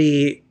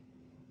 somebody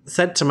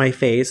said to my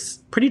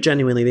face, pretty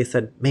genuinely, they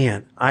said,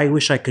 man, I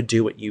wish I could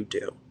do what you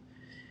do.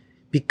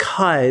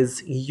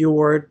 Because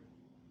you're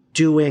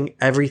doing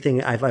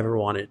everything I've ever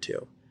wanted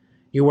to.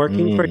 You're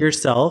working for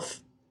yourself.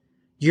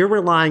 You're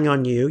relying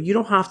on you. You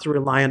don't have to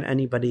rely on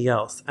anybody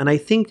else. And I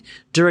think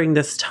during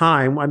this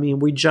time,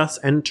 we just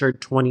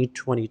entered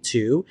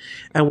 2022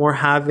 and we're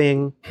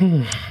having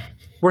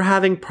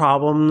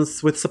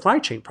problems with supply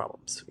chain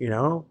problems,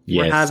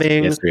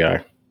 Yes, we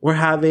are. We're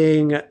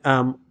having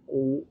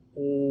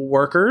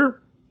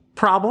worker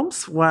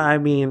problems.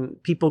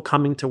 People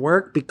coming to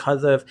work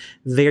because of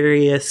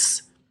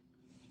various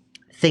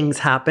things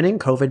happening,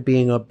 COVID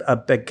being a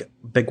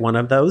big one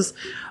of those.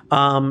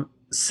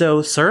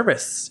 So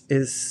service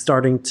is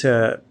starting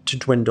to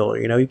dwindle.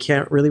 You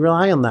can't really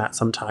rely on that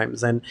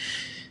sometimes. And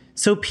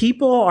so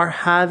people are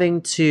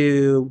having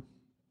to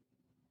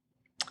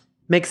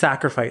make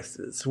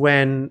sacrifices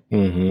when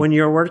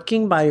you're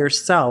working by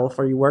yourself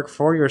or you work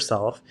for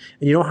yourself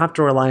and you don't have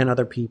to rely on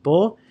other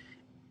people.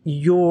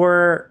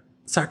 your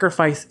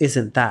sacrifice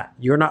isn't that.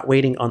 You're not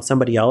waiting on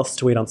somebody else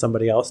to wait on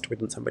somebody else to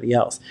wait on somebody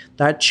else.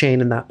 That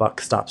chain and that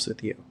buck stops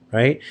with you,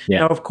 right?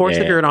 Now, of course,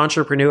 if you're an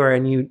entrepreneur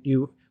and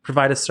you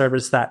provide a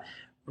service that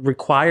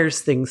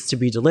requires things to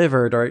be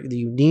delivered, or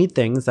you need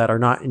things that are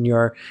not in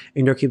your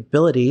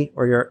capability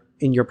or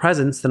in your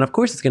presence, then of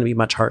course it's going to be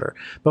much harder.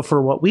 But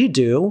for what we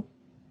do,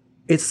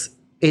 it's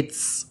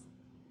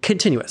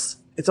continuous.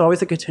 It's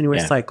always a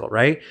continuous cycle,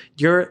 right?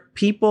 Your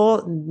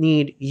people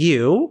need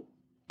you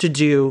to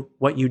do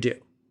what you do.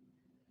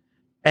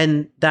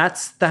 And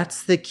that's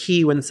the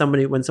key when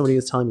somebody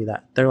was telling me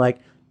that. They're like,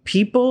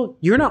 people,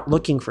 you're not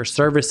looking for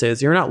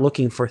services, you're not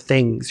looking for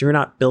things, you're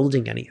not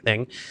building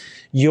anything.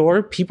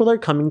 Your people are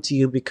coming to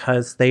you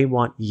because they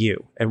want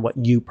you and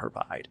what you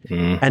provide.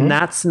 Mm-hmm. And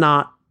that's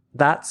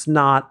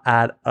not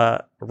at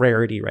a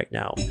rarity right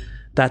now.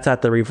 That's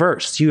at the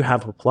reverse. You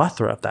have a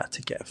plethora of that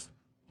to give.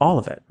 All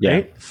of it,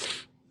 right?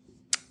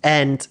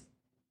 And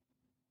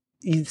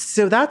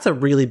so that's a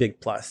really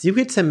big plus. You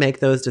get to make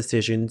those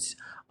decisions.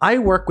 I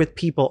work with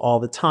people all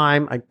the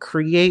time. I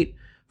create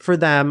for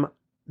them.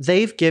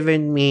 They've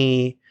given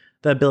me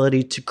the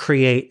ability to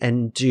create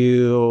and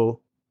do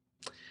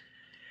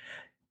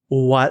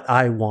what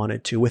I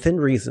wanted to, within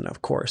reason,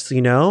 of course,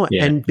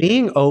 and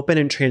being open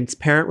and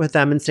transparent with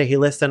them and say, hey,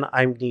 listen,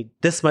 I need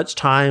this much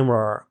time,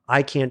 or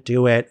I can't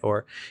do it,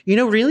 or,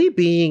 really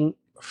being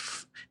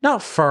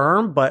not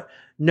firm, but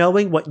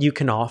knowing what you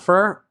can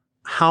offer,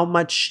 how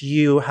much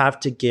you have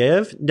to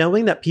give,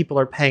 knowing that people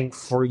are paying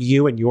for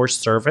you and your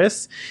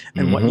service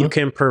and what you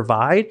can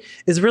provide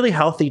is really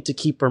healthy to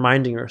keep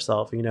reminding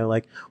yourself,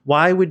 like,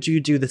 why would you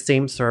do the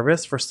same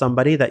service for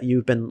somebody that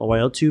you've been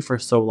loyal to for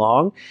so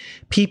long?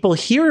 People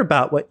hear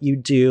about what you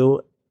do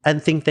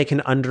and think they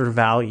can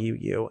undervalue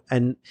you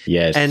and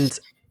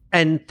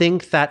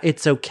think that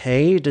it's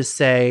okay to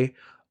say,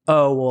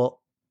 oh,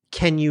 well,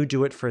 can you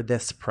do it for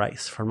this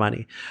price for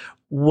money?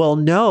 Well,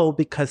 no,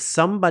 because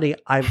somebody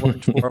I've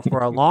worked for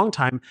a long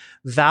time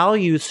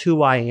values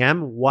who I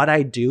am, what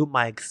I do,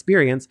 my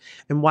experience,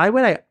 and why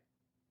would I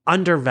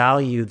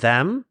undervalue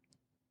them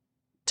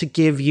to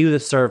give you the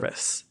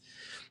service?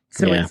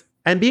 So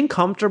and being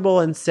comfortable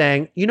and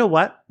saying, you know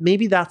what,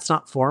 maybe that's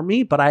not for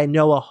me, but I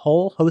know a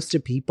whole host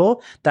of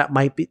people that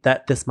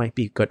this might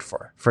be good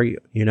for you,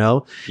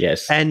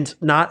 Yes. And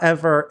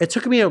it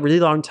took me a really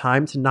long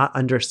time to not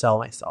undersell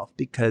myself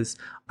because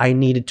I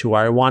needed to, or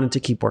I wanted to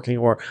keep working,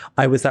 or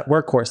I was that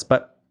workhorse.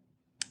 But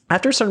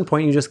after a certain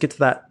point, you just get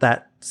to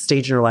that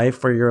stage in your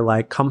life where you're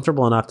like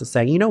comfortable enough to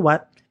say, you know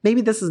what,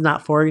 maybe this is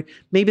not for you.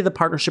 Maybe the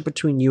partnership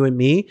between you and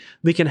me,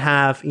 we can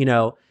have,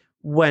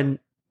 when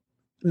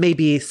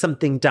maybe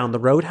something down the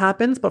road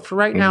happens, but for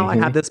right now, I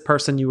have this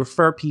person. You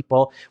refer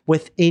people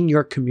within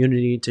your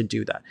community to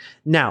do that.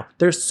 Now,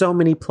 there's so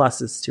many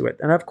pluses to it.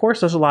 And of course,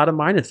 there's a lot of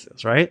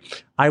minuses,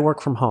 right? I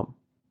work from home.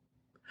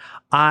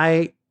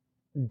 I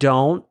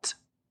don't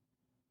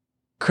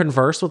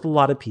converse with a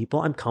lot of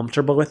people. I'm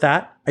comfortable with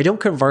that. I don't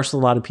converse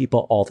with a lot of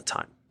people all the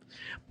time,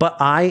 but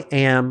I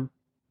am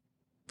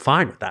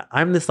fine with that.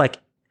 I'm this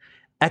like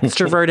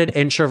extroverted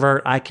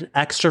introvert. I can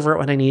extrovert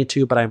when I need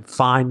to, but I'm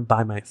fine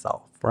by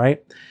myself,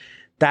 right?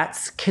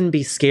 That can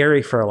be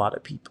scary for a lot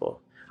of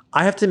people.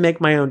 I have to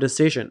make my own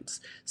decisions.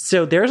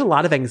 So there's a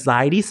lot of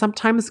anxiety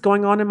sometimes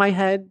going on in my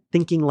head,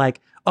 thinking like,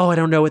 oh, I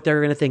don't know what they're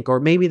going to think, or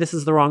maybe this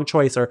is the wrong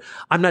choice, or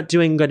I'm not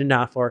doing good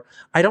enough, or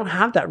I don't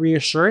have that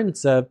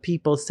reassurance of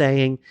people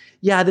saying,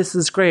 yeah, this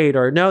is great,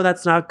 or no,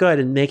 that's not good,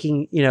 and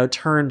making,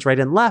 turns right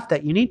and left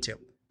that you need to.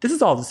 This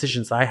is all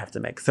decisions I have to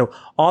make. So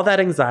all that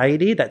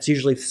anxiety that's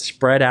usually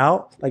spread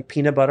out like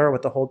peanut butter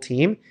with the whole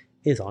team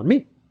is on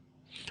me.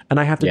 And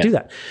I have to do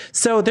that.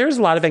 So there's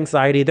a lot of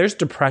anxiety. There's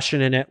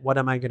depression in it. What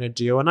am I going to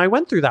do? And I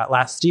went through that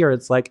last year.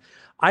 It's like,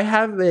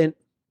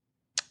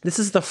 this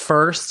is the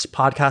first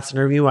podcast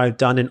interview I've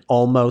done in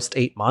almost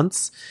 8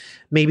 months,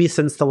 maybe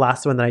since the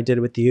last one that I did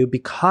with you,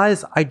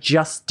 because I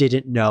just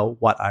didn't know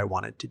what I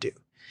wanted to do.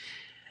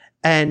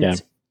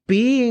 And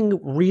being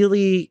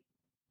really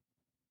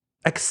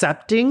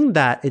accepting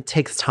that it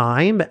takes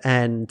time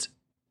and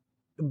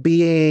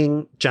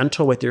being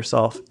gentle with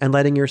yourself and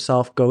letting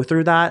yourself go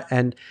through that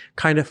and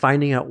kind of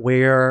finding out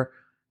where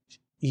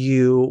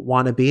you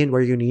want to be and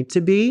where you need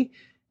to be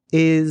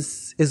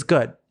is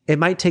good. It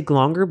might take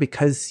longer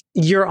because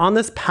you're on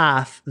this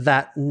path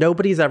that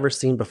nobody's ever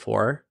seen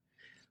before,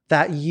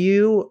 that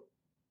you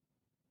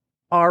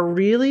are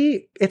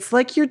really, it's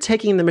like you're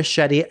taking the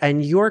machete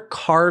and you're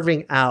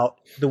carving out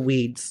the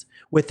weeds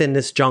within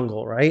this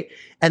jungle, right?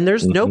 And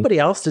there's nobody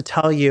else to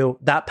tell you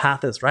that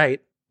path is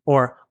right,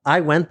 or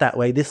I went that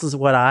way. This is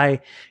what I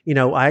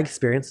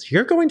experienced.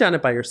 You're going down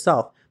it by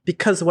yourself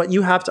because what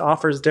you have to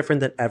offer is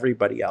different than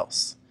everybody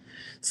else.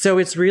 So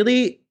it's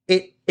really,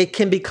 it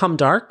can become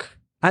dark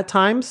at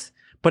times,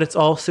 but it's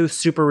also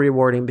super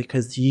rewarding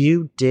because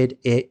you did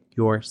it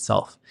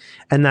yourself.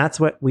 And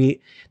that's what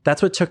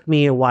took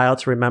me a while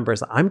to remember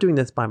is I'm doing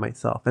this by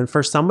myself. And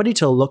for somebody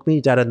to look me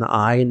dead in the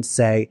eye and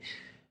say,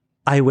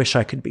 I wish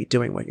I could be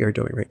doing what you're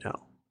doing right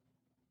now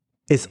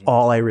is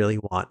all I really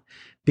want,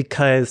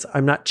 because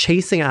I'm not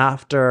chasing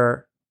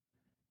after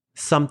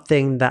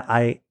something that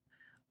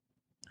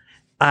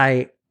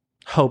I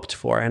hoped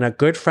for. And a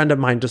good friend of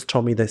mine just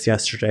told me this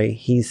yesterday.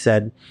 He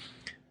said,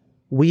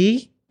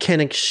 we can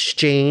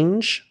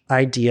exchange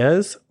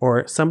ideas,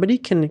 or somebody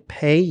can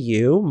pay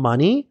you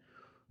money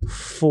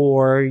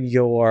for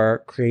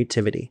your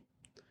creativity,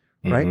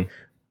 right?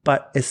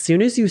 But as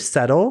soon as you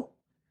settle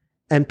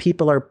and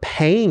people are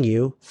paying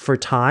you for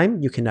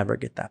time, you can never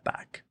get that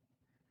back.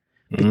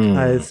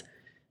 Because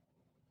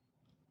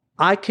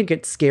I could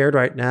get scared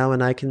right now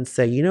and I can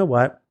say, you know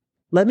what?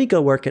 Let me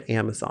go work at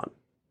Amazon.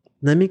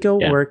 Let me go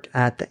work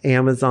at the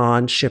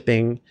Amazon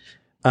shipping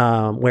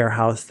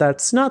warehouse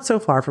that's not so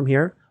far from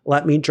here.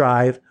 Let me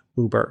drive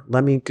Uber.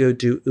 Let me go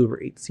do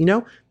Uber Eats. You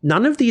know,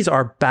 none of these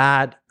are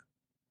bad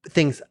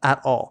things at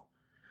all.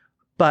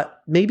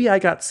 But maybe I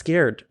got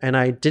scared and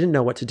I didn't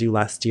know what to do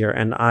last year.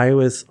 And I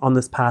was on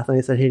this path and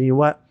I said, hey, you know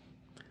what?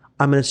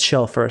 I'm going to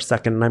chill for a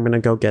second and I'm going to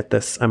go get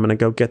this. I'm going to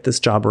go get this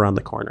job around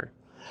the corner.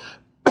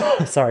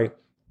 Sorry.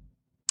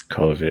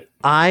 COVID.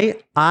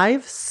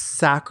 I've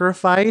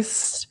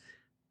sacrificed.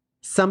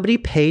 Somebody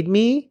paid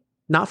me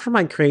not for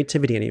my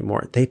creativity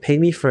anymore. They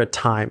paid me for a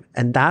time.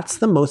 And that's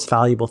the most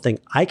valuable thing.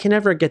 I can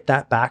never get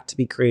that back to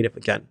be creative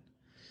again.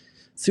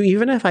 So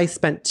even if I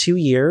spent 2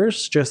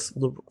 years just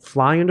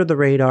flying under the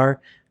radar,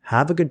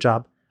 have a good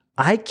job,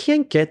 I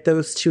can't get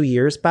those 2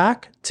 years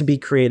back to be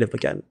creative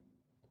again.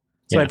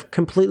 So I've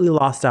completely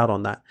lost out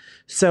on that.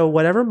 So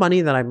whatever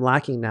money that I'm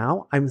lacking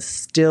now, I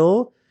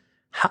still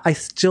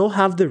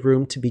have the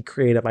room to be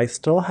creative. I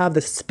still have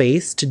the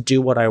space to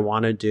do what I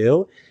want to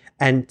do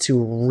and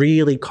to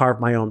really carve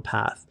my own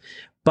path.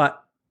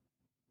 But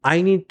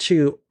I need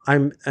to,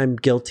 I'm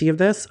guilty of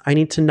this. I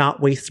need to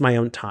not waste my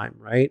own time,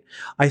 right?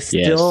 I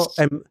still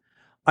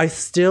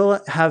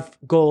have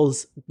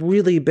goals,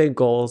 really big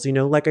goals, you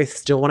know, like I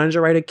still wanted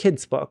to write a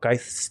kid's book. I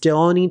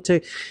still need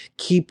to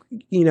keep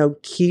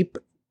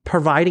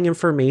providing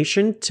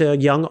information to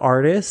young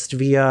artists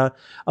via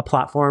a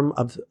platform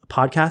of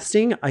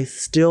podcasting. I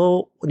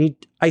still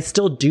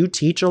do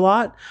teach a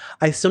lot.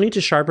 I still need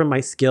to sharpen my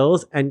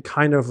skills and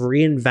kind of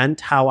reinvent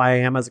how I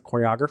am as a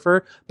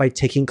choreographer by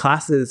taking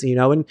classes, you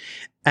know,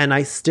 and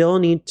I still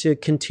need to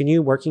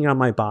continue working on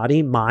my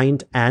body,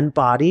 mind and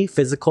body,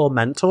 physical,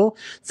 mental,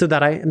 so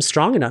that I am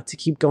strong enough to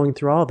keep going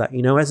through all that.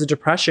 You know, as a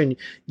depression,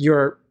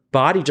 your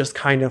body just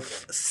kind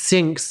of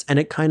sinks and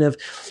it kind of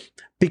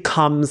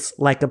becomes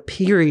like a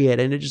period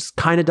and it just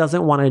kind of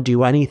doesn't want to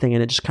do anything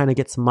and it just kind of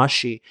gets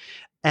mushy.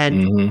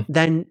 And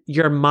then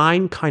your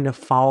mind kind of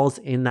falls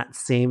in that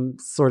same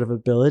sort of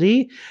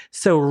ability.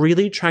 So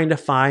really trying to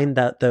find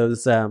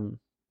those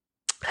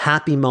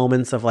happy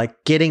moments of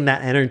like getting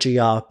that energy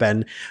up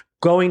and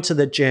going to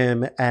the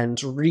gym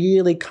and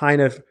really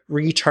kind of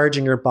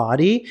recharging your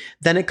body,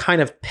 then it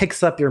kind of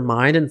picks up your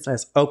mind and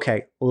says,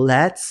 okay,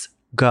 let's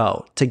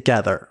go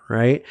together,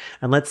 right?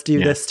 And let's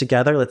do this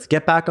together. Let's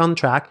get back on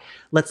track.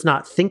 Let's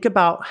not think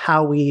about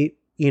how we,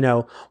 you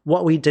know,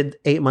 what we did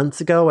 8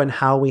 months ago and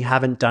how we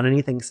haven't done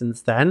anything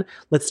since then.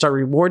 Let's start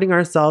rewarding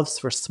ourselves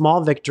for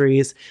small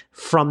victories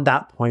from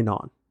that point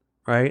on,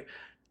 right?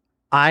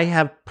 I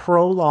have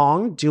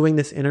prolonged doing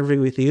this interview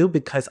with you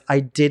because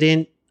I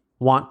didn't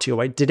want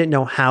to. I didn't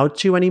know how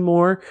to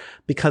anymore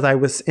because I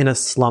was in a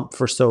slump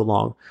for so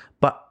long.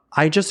 But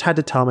I just had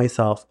to tell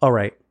myself, all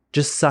right,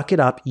 just suck it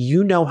up.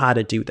 You know how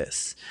to do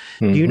this.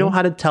 You know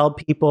how to tell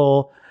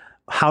people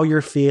how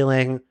you're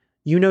feeling.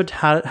 You know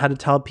how to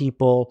tell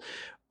people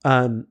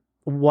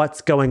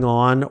what's going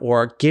on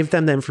or give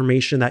them the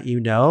information that you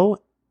know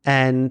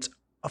and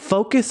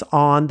focus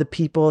on the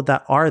people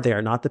that are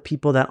there, not the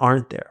people that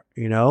aren't there.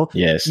 You know,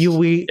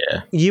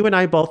 you and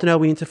I both know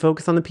we need to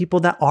focus on the people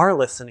that are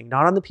listening,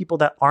 not on the people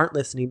that aren't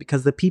listening,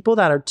 because the people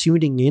that are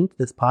tuning into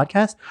this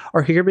podcast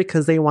are here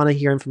because they want to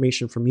hear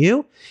information from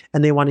you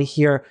and they want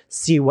to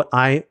see what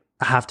I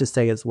have to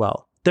say as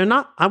well. We're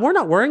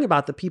not worrying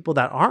about the people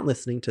that aren't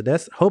listening to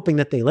this, hoping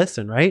that they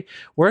listen, right?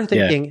 We're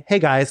thinking, hey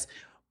guys,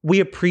 we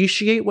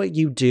appreciate what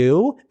you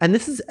do. And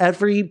this is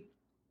every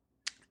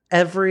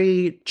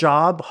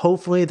job,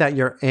 hopefully, that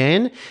you're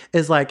in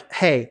is like,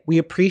 hey, we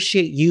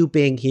appreciate you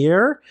being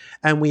here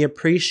and we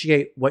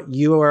appreciate what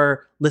you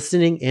are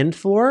listening in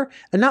for,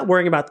 and not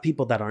worrying about the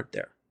people that aren't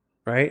there,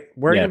 right?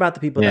 Worrying about the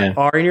people that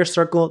are in your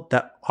circle,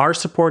 that are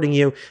supporting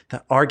you,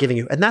 that are giving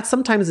you. And that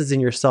sometimes is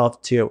in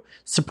yourself too.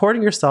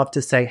 Supporting yourself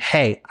to say,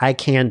 hey, I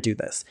can do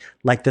this.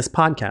 Like this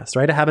podcast,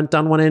 right? I haven't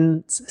done one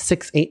in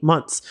 6-8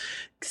 months.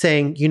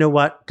 Saying, you know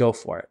what? Go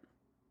for it.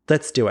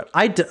 Let's do it.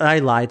 I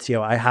lied to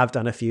you. I have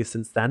done a few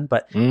since then,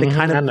 but they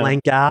kind of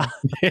blank out.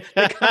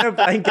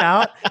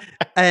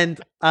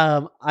 And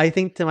I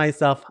think to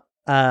myself,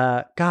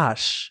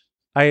 gosh,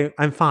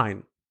 I'm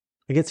fine.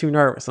 I get too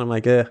nervous. And I'm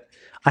like,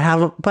 I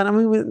haven't, but I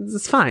mean,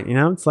 it's fine. You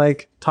know, it's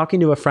like talking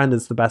to a friend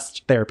is the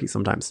best therapy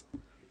sometimes.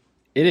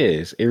 It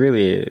is. It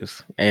really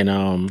is. And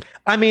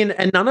I mean,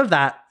 and none of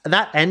that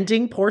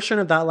ending portion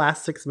of that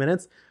last 6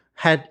 minutes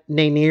had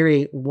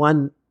Nainiri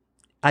one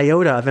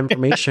iota of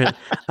information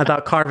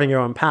about carving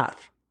your own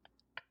path.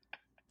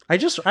 I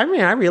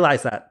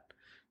realized that.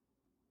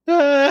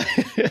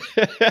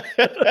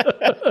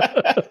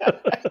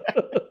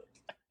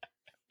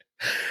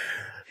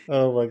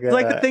 Oh my god!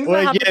 Like the things that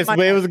Well, happen yes, in my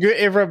but it head. was good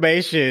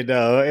information,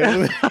 though. It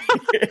was-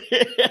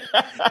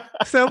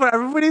 So for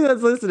everybody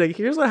that's listening,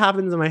 here's what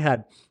happens in my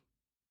head.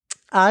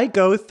 I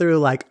go through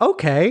like,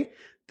 okay,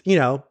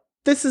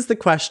 this is the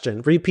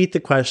question. Repeat the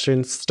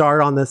question.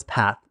 Start on this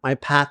path. My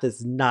path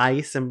is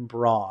nice and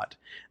broad.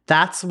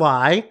 That's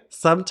why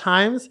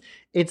sometimes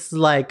it's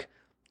like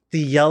the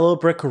yellow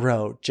brick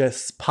road,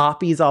 just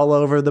poppies all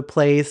over the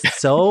place,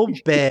 so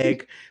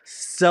big,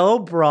 so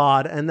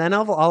broad. And then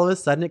all of a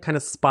sudden it kind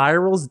of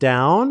spirals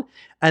down.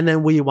 And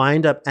then we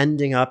wind up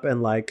ending up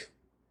in like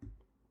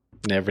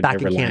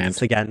back in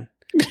Kansas again.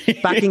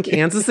 Back in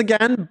Kansas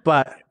again,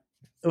 but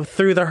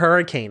through the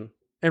hurricane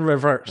in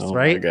reverse, Oh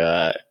right? my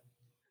god!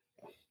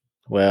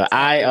 Well,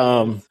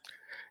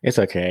 it's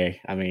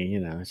okay. I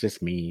mean, it's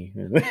just me.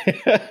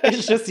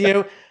 It's just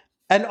you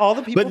and all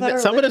the people that are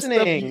some listening.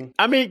 of the stuff.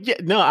 I mean, yeah,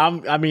 no,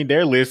 I mean,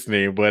 they're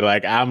listening, but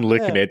like, I'm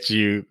looking at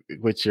you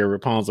with your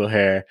Rapunzel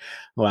hair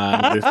while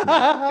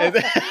I'm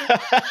listening.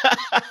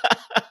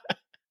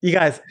 You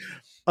guys,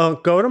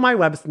 go to my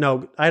website.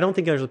 No, I don't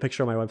think there's a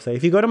picture on my website.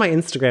 If you go to my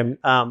Instagram,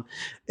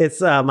 it's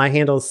my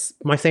handle's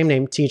my same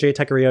name, TJ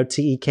Tecurio,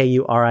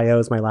 Tekurio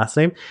is my last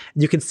name.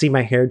 You can see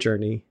my hair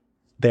journey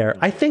there.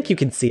 I think you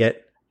can see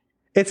it.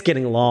 It's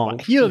getting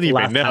long. You don't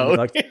even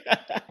know.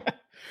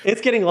 It's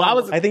getting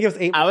long. I think it was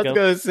 8 weeks I was ago.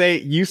 going to say,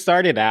 you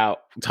started out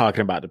talking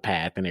about the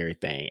path and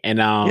everything. And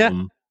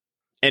and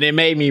it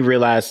made me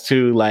realize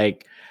too,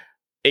 like,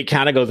 it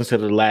kind of goes into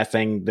the last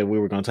thing that we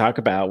were going to talk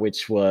about,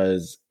 which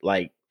was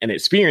like an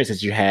experience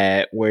that you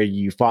had where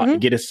you fought to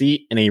get a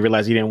seat and then you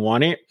realized you didn't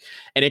want it.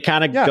 And it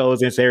kind of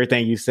goes into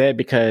everything you said,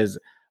 because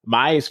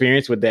my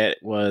experience with that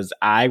was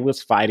I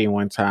was fighting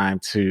one time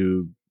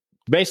to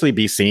basically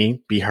be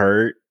seen, be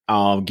heard,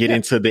 get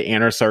into the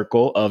inner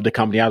circle of the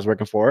company I was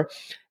working for.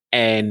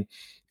 And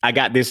I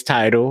got this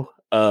title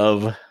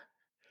of,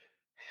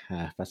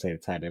 if I say the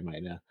title, I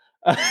might know.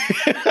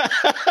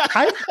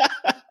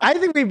 I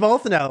think we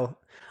both know.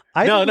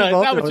 No, it's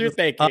not what you're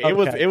thinking.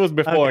 It was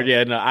before. Okay.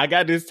 Yeah, no, I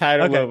got this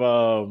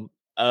title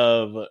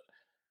of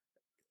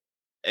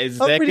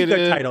executive. Pretty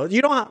good title.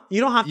 You don't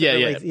have to.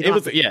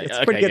 It's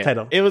a pretty good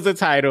title. It was a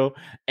title,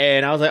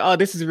 and I was like, oh,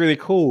 this is really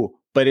cool.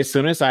 But as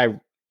soon as I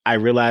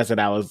realized that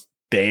I was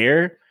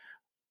there,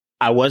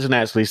 I wasn't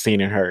actually seen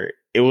and heard.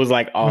 It was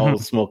like all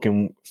smoke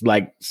and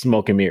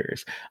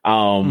mirrors.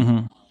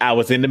 I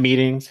was in the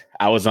meetings.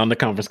 I was on the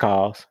conference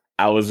calls.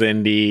 I was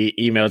in the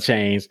email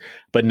chains,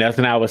 but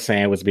nothing I was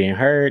saying was being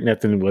heard.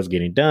 Nothing was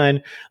getting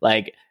done.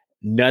 Like,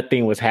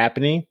 nothing was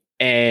happening.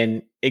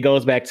 And it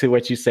goes back to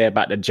what you said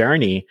about the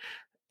journey.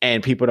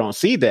 And people don't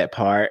see that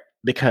part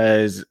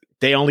because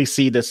they only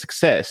see the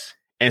success.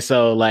 And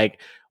so, like,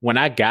 when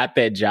I got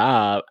that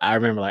job, I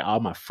remember like all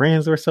my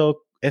friends were so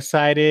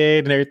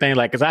excited and everything,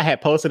 like, because I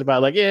had posted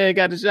about like, yeah, I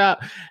got the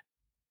job,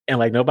 and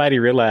like nobody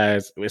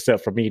realized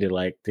except for me that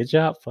like the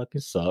job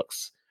fucking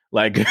sucks.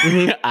 Like,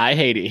 I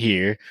hate it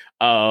here.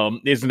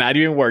 It's not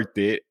even worth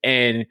it.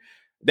 And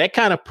that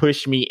kind of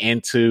pushed me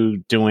into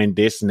doing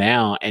this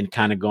now and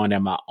kind of going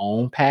down my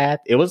own path.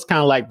 It was kind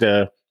of like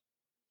the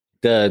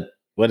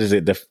what is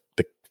it, the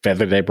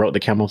feather that broke the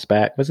camel's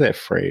back. What's that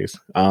phrase?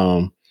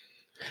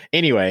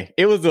 Anyway,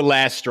 it was the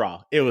last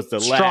straw. It was the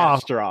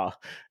last straw.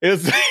 It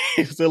was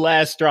the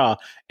last straw.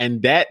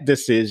 And that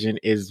decision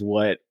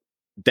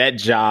that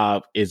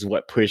job is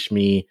what pushed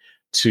me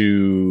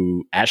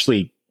to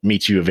actually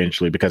meet you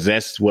eventually, because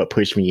that's what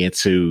pushed me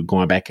into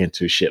going back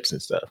into ships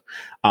and stuff.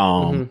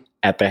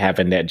 After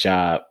having that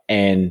job.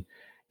 And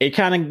it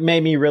kind of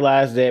made me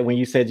realize that when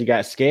you said you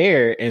got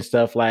scared and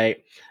stuff,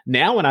 like,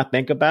 now when I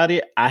think about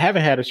it, I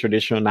haven't had a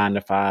traditional 9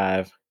 to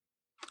 5.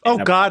 Oh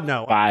God,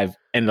 no. 5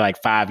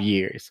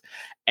 years.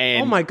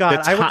 And oh my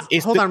God.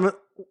 Hold on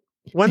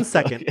 1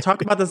 second.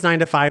 Talk about this 9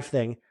 to 5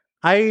 thing.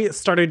 I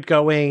started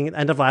going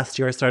end of last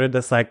year. I started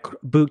this like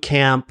boot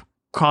camp,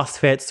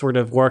 CrossFit sort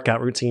of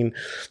workout routine.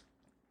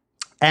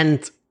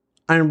 And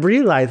I'm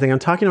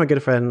talking to my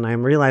good friend, and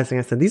I'm realizing,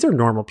 I said, these are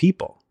normal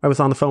people. I was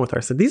on the phone with her.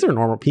 I said, these are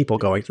normal people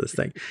going to this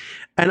thing.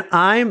 And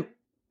I'm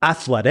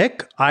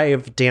athletic. I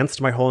have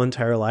danced my whole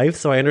entire life.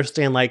 So I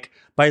understand, like,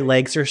 my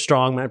legs are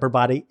strong, my upper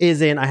body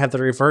isn't. I have the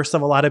reverse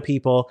of a lot of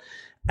people.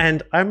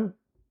 And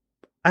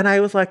I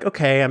was like,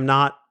 okay, I'm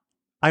not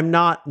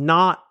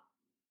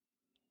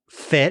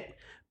fit,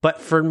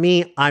 but for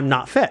me, I'm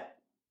not fit,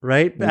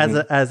 right?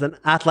 As an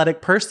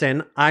athletic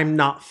person, I'm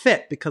not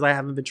fit because I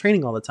haven't been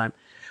training all the time.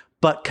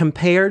 But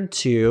compared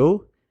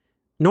to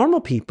normal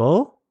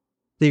people,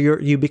 you're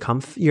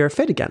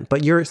fit again,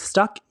 but you're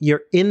stuck.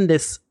 You're in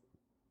this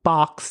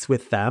box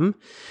with them.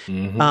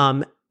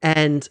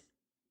 And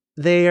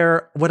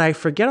what I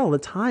forget all the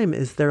time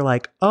is they're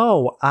like,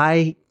 oh,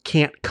 I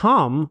can't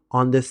come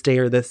on this day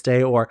or this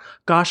day, or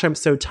gosh, I'm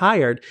so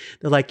tired.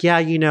 They're like, yeah,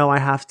 I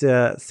have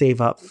to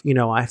save up,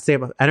 I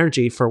save up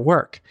energy for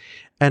work.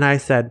 And I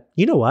said,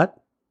 you know what?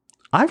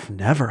 I've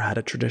never had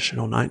a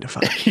traditional 9 to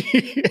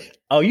 5.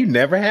 Oh, you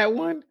never had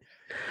one?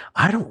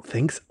 I don't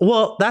think so.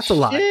 Well, that's a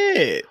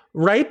lie.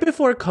 Right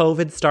before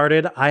COVID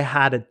started, I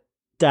had a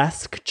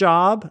desk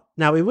job.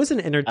 Now it was an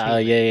Oh,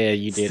 entertainment. yeah,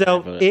 you did.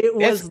 So it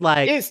was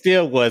like, it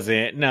still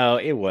wasn't. No,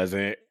 it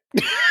wasn't.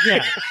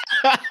 yeah,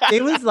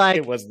 it was like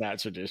it was not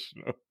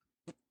traditional.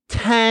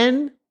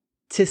 10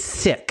 to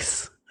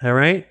 6. All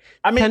right.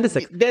 I mean, 10 to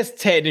 6. That's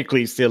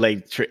technically still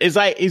it's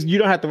like, you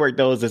don't have to work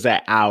those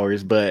exact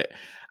hours, but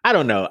I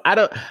don't know.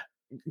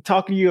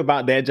 Talking to you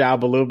about that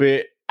job a little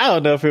bit. I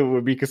don't know if it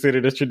would be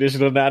considered a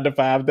traditional 9 to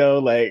 5 though.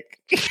 Like,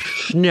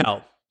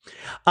 no.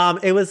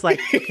 It was like,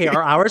 okay,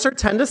 our hours are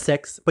 10 to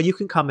 6, but you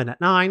can come in at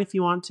 9 if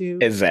you want to.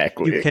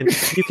 Exactly. You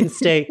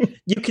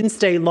can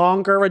stay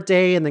longer a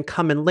day and then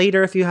come in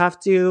later if you have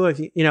to. If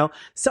you know,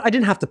 so I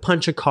didn't have to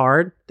punch a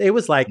card. It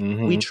was like,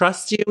 we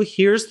trust you.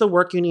 Here's the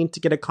work you need to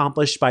get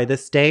accomplished by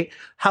this date.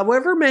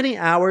 However many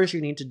hours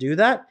you need to do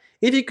that.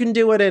 If you can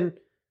do it in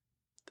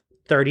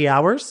 30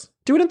 hours,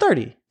 do it in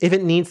 30. If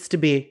it needs to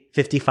be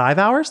 55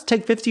 hours,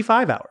 take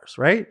 55 hours,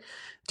 right?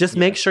 Just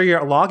make sure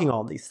you're logging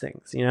all these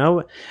things, you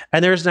know?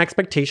 And there's an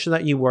expectation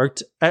that you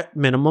worked at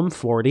minimum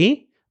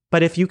 40.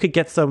 But if you could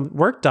get some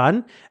work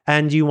done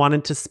and you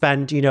wanted to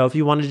spend, you know, if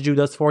you wanted to do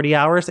those 40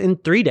 hours in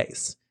 3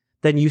 days,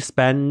 then you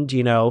spend,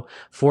 you know,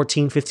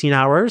 14, 15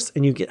 hours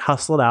and you get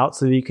hustled out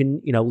so you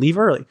can, you know, leave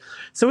early.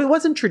 So it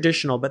wasn't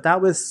traditional, but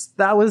that was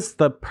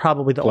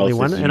probably the only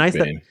one. And I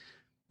said,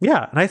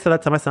 yeah. And I said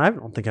that to myself, I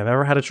don't think I've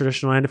ever had a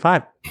traditional 9 to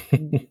 5.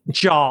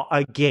 Jaw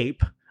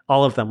agape.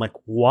 All of them like,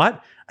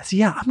 what? I said,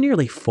 yeah, I'm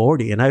nearly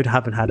 40 and I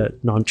haven't had a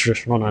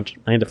non-traditional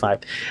 9 to 5.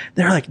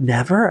 They're like,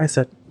 never? I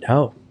said,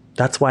 no.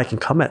 That's why I can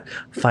come at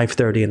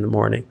 5:30 in the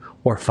morning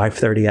or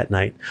 5:30 at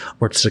night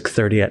or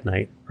 6:30 at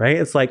night, right?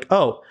 It's like,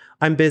 oh,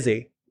 I'm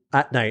busy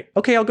at night.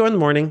 Okay, I'll go in the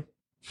morning.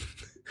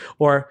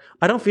 Or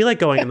I don't feel like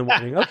going in the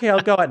morning. Okay,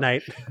 I'll go at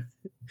night.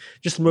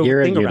 Just move things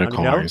around. You're a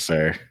unicorn, you know?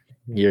 Sir.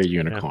 You're a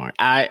unicorn.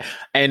 Yeah.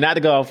 And not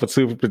to go off a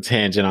super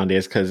tangent on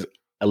this, because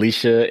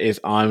Alicia is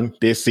on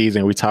this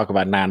season. We talk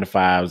about 9 to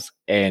 5s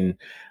and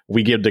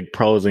we give the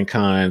pros and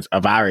cons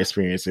of our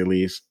experience, at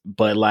least.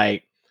 But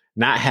like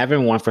not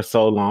having one for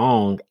so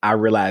long, I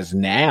realize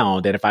now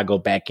that if I go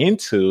back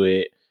into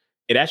it,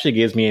 it actually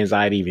gives me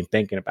anxiety even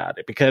thinking about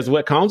it. Because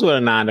what comes with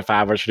a 9 to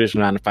 5 or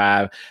traditional 9 to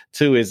 5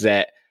 too is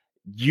that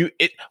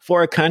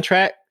for a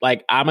contract,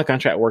 like I'm a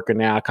contract worker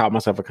now. I call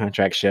myself a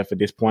contract chef at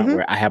this point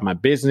where I have my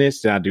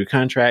business and I do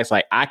contracts.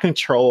 Like I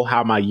control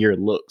how my year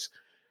looks.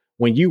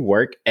 When you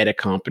work at a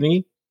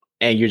company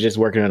and you're just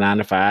working a 9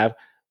 to 5,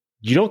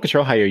 you don't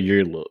control how your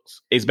year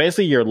looks. It's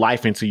basically your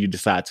life until you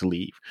decide to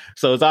leave.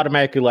 So it's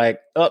automatically like,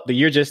 oh, the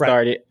year just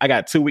started. I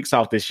got 2 weeks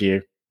off this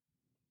year.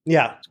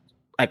 Yeah.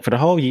 Like for the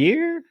whole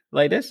year?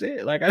 Like that's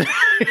it. Like,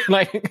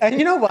 and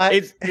you know what?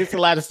 It's a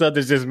lot of stuff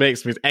that just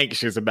makes me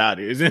anxious about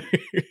it, isn't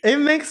it? It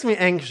makes me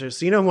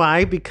anxious. You know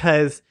why?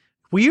 Because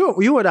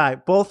you and I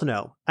both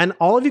know, and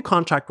all of you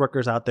contract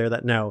workers out there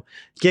that know,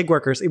 gig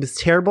workers, it was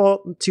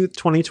terrible to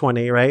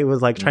 2020, right? It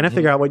was like trying to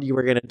figure out what you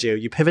were going to do.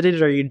 You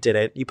pivoted or you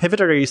didn't. You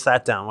pivoted or you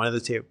sat down, one of the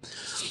two.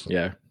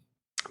 Yeah.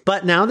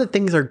 But now that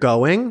things are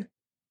going,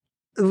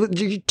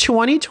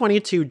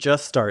 2022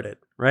 just started,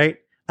 right?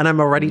 And I'm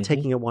already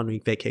taking a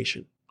 1-week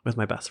vacation with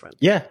my best friend.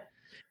 Yeah.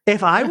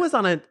 If I was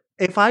on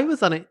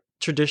a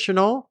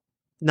traditional,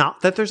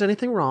 not that there's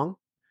anything wrong,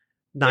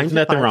 9 to 5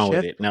 nothing wrong shift,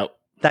 with it. Nope.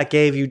 That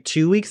gave you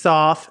 2 weeks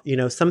off, you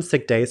know, some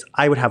sick days,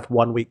 I would have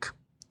 1 week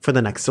for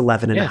the next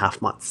 11 and a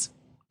half months.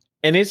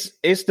 And it's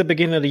the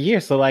beginning of the year.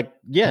 So like,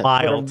 yeah,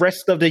 for the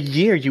rest of the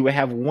year, you would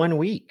have 1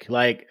 week.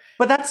 Like,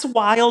 but that's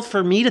wild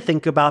for me to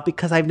think about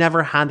because I've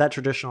never had that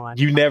traditional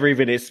ending. You never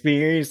even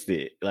experienced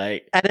it.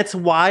 Like, and it's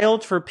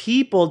wild for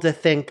people to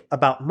think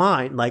about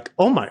mine. Like,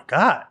 oh my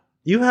God,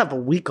 you have a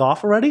week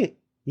off already?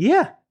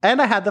 Yeah.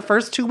 And I had the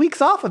first 2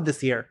 weeks off of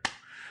this year.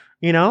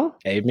 You know?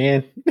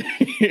 Amen.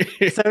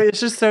 So it's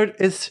just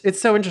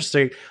it's so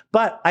interesting.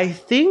 But I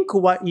think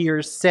what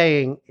you're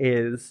saying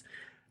is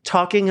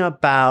talking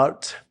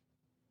about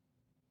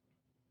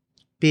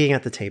being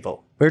at the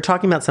table. We were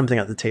talking about something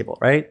at the table,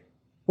 right?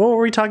 What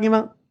were we talking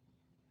about?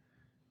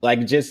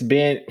 Like just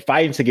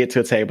fighting to get to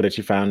a table that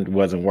you found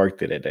wasn't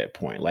worth it at that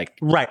point. Like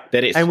right.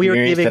 That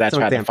experience that I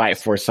tried to fight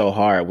for so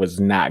hard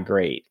was not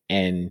great.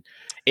 And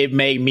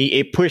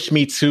it pushed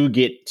me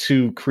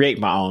to create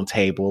my own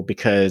table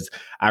because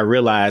I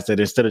realized that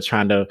instead of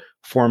trying to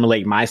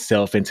formulate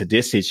myself into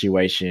this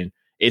situation,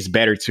 it's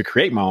better to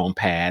create my own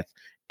path.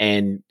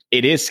 And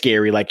it is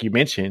scary, like you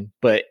mentioned,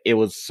 but it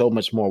was so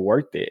much more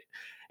worth it.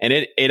 And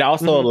it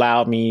also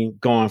allowed me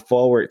going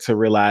forward to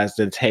realize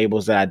the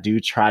tables that I do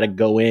try to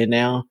go in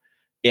now,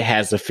 it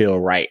has to feel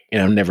right.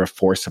 And I'm never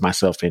forcing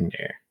myself in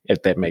there,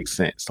 if that makes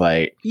sense.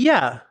 Like,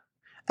 yeah.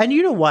 And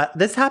you know what?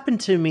 This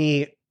happened to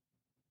me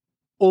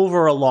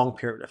over a long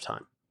period of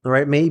time,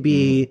 right?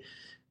 The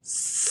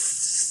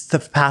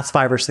past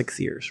 5 or 6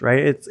 years,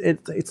 right?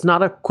 It's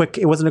not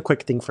it wasn't a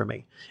quick thing for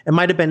me. It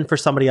might've been for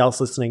somebody else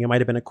listening. It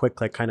might've been a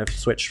quick, like kind of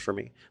switch for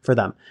them.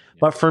 Yeah.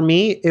 But for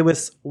me, it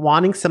was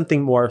wanting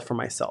something more for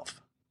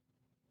myself.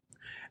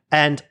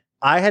 And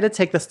I had to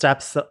take the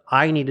steps that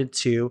I needed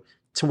to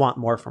want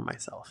more for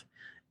myself.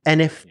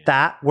 And if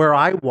that where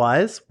I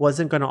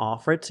wasn't going to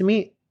offer it to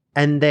me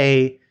and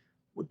they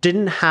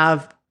didn't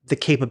have the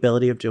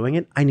capability of doing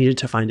it. I needed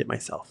to find it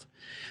myself.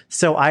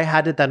 So I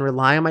had to then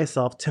rely on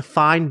myself to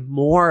find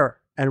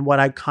more and what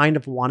I kind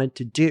of wanted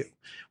to do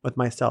with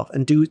myself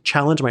and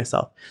challenge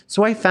myself.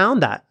 So I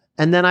found that.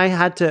 And then I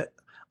had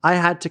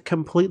to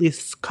completely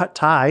cut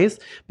ties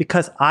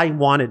because I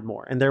wanted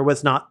more and there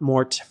was not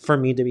more for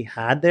me to be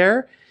had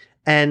there.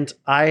 And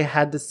I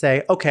had to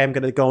say, okay, I'm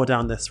going to go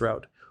down this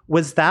road.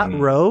 Was that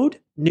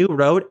new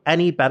road,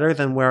 any better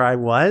than where I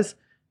was?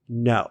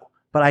 No.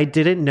 But I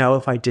didn't know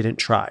if I didn't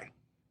try.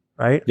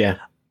 Right? Yeah.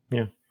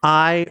 Yeah.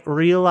 I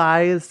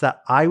realized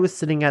that I was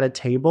sitting at a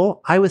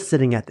table. I was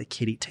sitting at the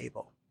kiddie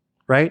table,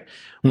 right?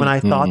 When I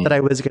thought that I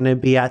was going to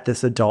be at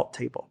this adult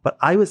table, but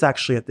I was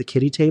actually at the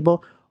kiddie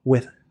table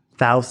with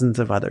thousands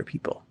of other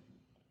people.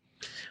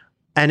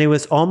 And it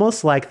was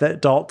almost like the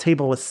adult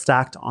table was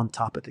stacked on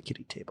top of the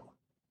kiddie table.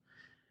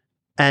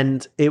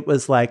 And it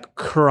was like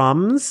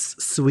crumbs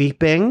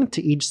sweeping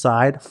to each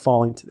side,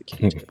 falling to the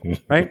kiddie table,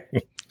 right?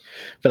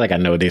 I feel like I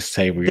know this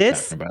table you're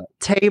talking about.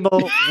 This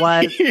table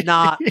was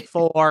not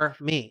for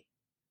me.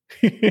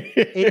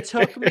 It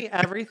took me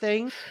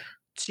everything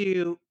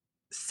to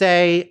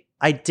say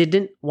I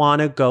didn't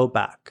want to go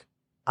back.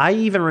 I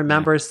even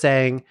remember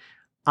saying,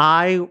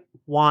 I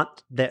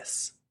want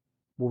this.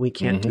 Well, we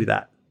can't do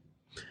that.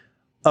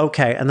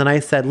 Okay. And then I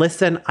said,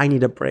 listen, I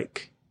need a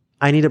break.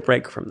 I need a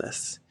break from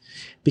this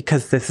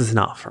because this is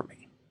not for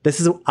me.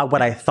 This is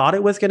what I thought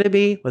it was going to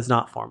be, was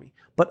not for me.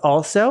 But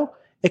also,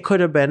 it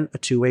could have been a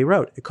two-way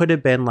road. It could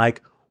have been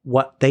like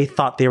what they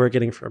thought they were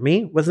getting from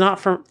me was not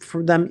for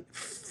them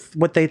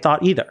what they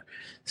thought either.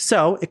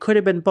 So it could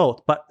have been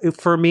both. But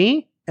for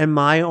me and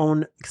my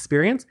own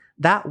experience,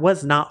 that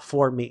was not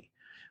for me.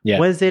 Yeah.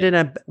 Was it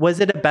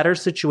a better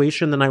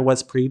situation than I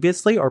was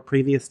previously or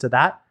previous to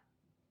that?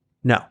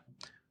 No.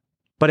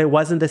 But it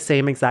wasn't the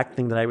same exact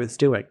thing that I was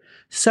doing.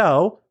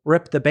 So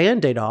rip the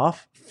Band-Aid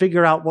off,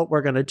 figure out what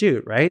we're going to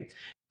do, right?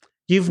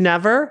 You've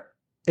never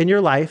in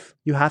your life,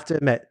 you have to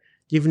admit,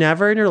 you've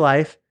never in your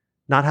life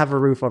not have a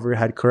roof over your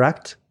head,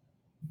 correct?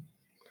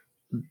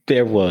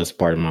 There was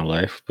part of my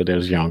life, but it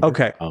was younger.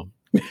 Okay.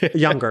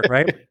 Younger,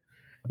 right?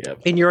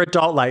 Yep. In your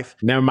adult life.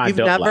 Never my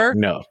adult life.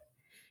 No.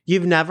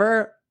 You've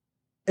never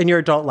in your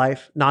adult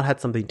life not had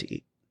something to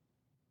eat.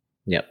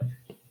 Yep.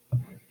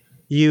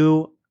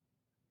 You're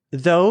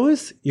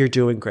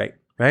doing great,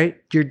 right?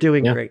 You're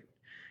doing great.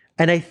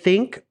 And I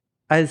think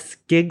as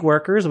gig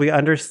workers, we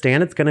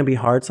understand it's going to be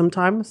hard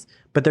sometimes,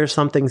 but there's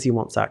some things you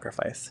won't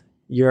sacrifice.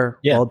 Your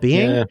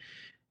well-being,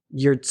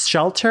 your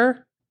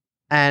shelter,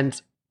 and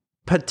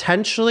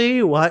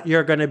potentially what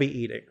you're going to be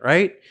eating,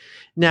 right?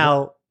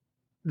 Now,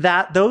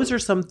 those are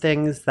some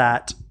things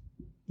that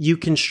you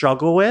can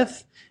struggle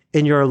with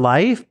in your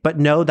life, but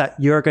know that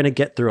you're going to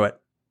get through it,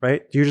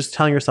 right? You're just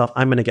telling yourself,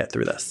 I'm going to get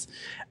through this.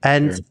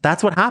 And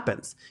that's what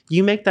happens.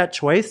 You make that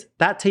choice.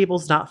 That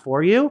table's not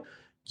for you.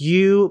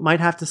 You might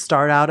have to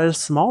start out at a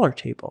smaller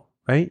table,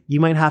 right? You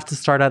might have to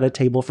start at a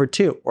table for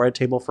 2 or a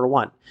table for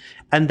 1.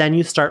 And then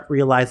you start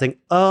realizing,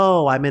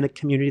 oh, I'm in a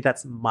community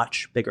that's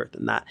much bigger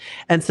than that.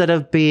 Instead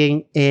of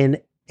being in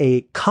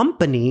a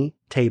company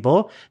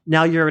table,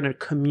 now you're in a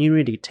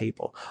community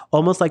table,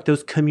 almost like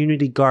those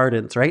community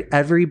gardens, right?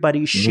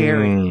 Everybody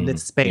sharing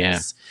this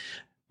space.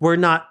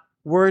 Yeah.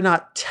 We're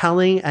not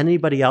telling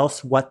anybody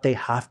else what they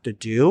have to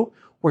do.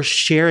 We're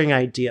sharing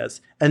ideas.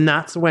 And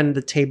that's when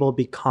the table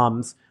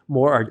becomes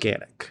more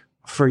organic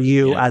for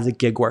you as a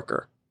gig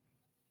worker.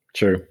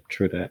 True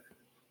that.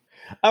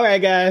 All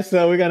right, guys.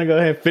 So we're going to go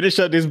ahead and finish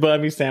up this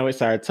banh mi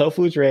sandwich. Our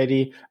tofu's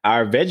ready.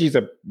 Our veggies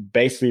are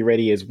basically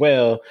ready as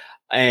well.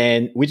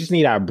 And we just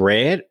need our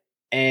bread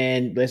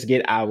and let's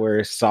get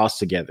our sauce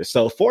together.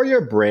 So for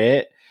your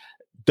bread,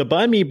 the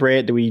banh mi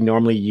bread that we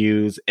normally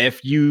use,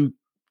 if you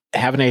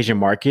have an Asian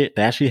market,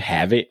 they actually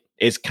have it.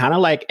 It's kind of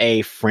like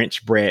a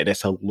French bread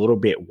that's a little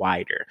bit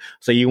wider.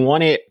 So you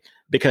want it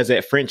because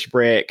that French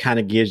bread kind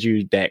of gives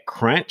you that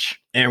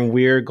crunch. And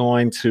we're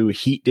going to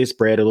heat this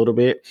bread a little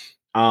bit.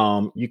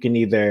 You can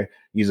either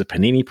use a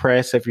panini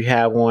press if you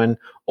have one,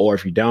 or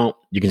if you don't,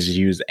 you can just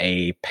use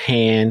a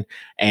pan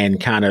and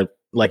kind of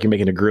like you're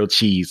making a grilled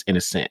cheese in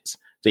a sense.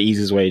 The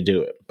easiest way to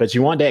do it. But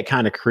you want that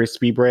kind of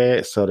crispy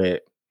bread so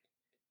that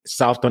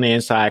soft on the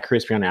inside,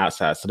 crispy on the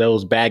outside. So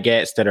those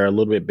baguettes that are a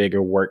little bit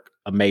bigger work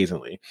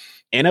amazingly.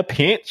 In a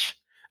pinch,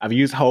 I've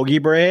used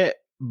hoagie bread,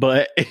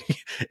 but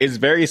it's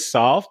very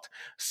soft.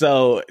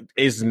 So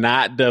it's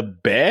not the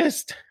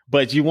best,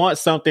 but you want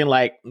something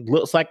like,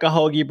 looks like a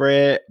hoagie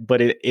bread,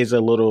 but it is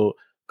a little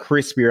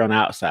crispier on the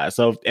outside.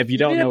 So if you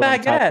don't know what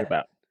I'm talking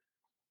about.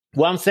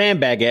 Well, I'm saying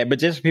baguette, but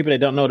just for people that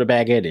don't know what a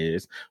baguette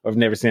is, or have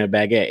never seen a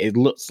baguette, it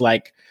looks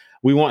like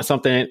we want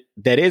something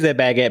that is a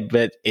baguette,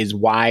 but is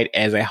wide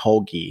as a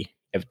hoagie,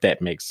 if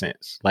that makes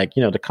sense. Like,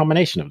 the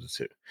combination of the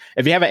two.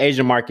 If you have an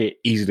Asian market,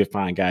 easy to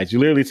find, guys. You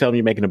literally tell them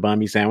you're making a banh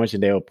mi sandwich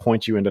and they'll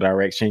point you in the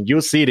direction.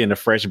 You'll see it in the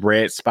fresh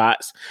bread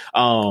spots.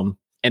 And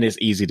it's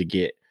easy to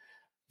get.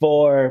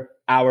 For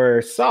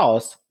our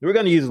sauce, we're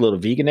going to use a little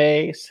vegan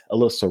eggs, a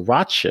little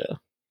sriracha,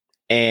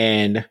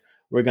 and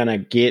we're going to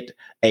get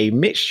a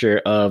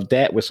mixture of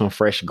that with some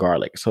fresh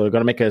garlic. So we're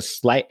going to make a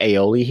slight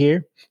aioli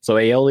here. So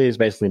aioli is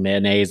basically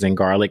mayonnaise and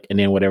garlic and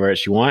then whatever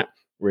else you want.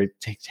 We're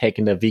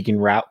taking the vegan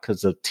route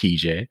because of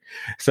TJ.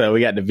 So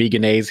we got the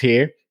veganese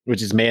here,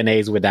 which is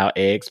mayonnaise without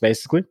eggs,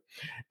 basically.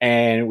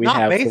 And we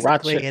have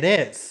basically, sriracha. it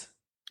is.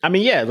 I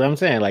mean, yeah, that's what I'm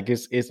saying. Like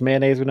it's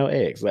mayonnaise with no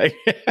eggs. Like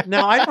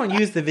no, I don't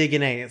use the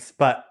veganese,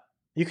 but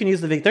you can use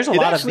the vegan. There's a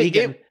lot of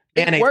vegan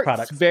mayonnaise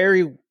products.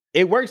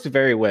 It works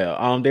very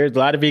well. There's a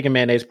lot of vegan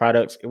mayonnaise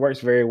products. It works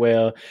very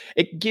well.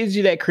 It gives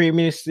you that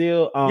creaminess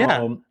still.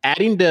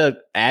 Adding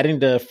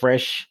the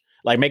fresh,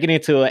 like making it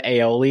into an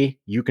aioli,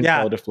 you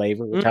control the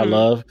flavor, which I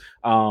love.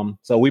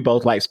 So we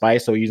both like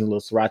spice, so we're using a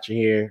little sriracha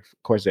here.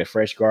 Of course, that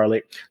fresh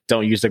garlic.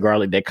 Don't use the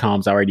garlic that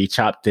comes already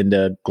chopped in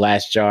the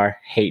glass jar.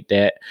 Hate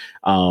that.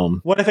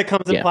 What if it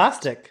comes in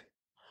plastic?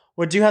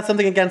 Would you have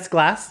something against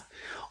glass?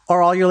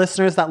 Or all your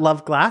listeners that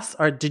love glass,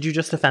 or did you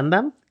just offend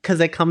them because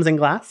it comes in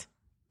glass?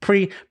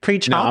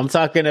 Pre-chopped? No, I'm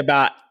talking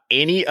about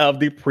any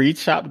of the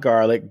pre-chopped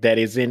garlic that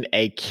is in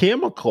a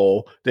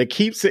chemical that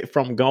keeps it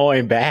from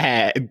going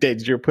bad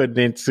that you're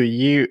putting into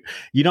you.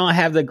 You don't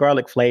have the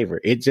garlic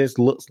flavor. It just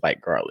looks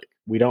like garlic.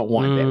 We don't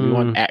want that. We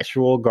want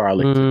actual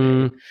garlic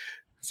today.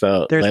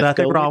 So there's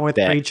nothing wrong with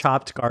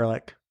pre-chopped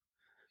garlic.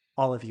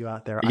 All of you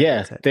out there.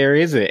 There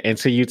isn't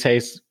until you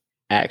taste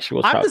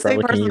actual chopped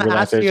garlic and you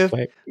realize there's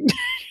flavor.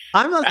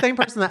 I'm the same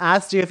person that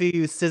asked you if you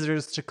use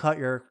scissors to cut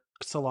your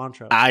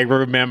cilantro. I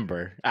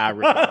remember.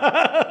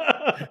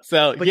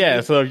 So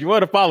so if you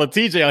want to follow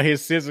TJ on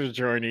his scissors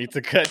journey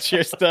to cut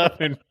your stuff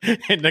in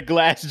the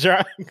glass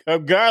jar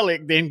of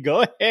garlic, then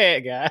go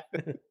ahead, guys.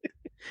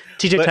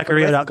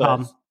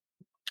 TJTecheria.com.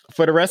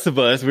 For the rest of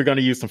us, we're going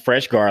to use some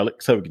fresh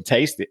garlic so we can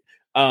taste it.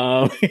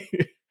 And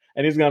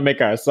it's going to make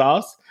our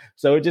sauce.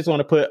 So we just want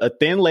to put a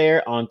thin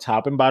layer on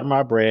top and bottom of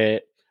our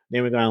bread.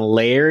 Then we're going to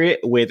layer it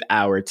with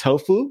our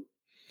tofu.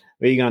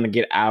 We're going to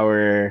get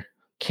our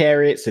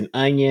carrots and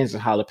onions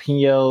and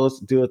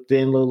jalapenos, do a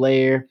thin little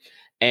layer.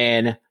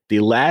 And the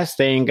last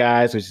thing,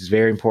 guys, which is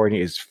very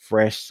important, is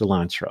fresh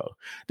cilantro.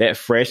 That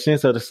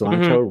freshness of the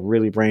cilantro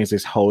really brings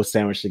this whole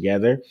sandwich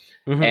together.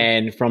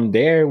 And from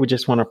there, we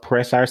just want to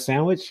press our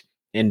sandwich.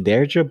 And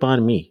there's your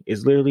banh mi.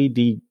 It's literally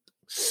the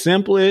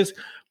simplest,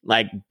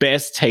 like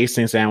best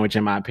tasting sandwich,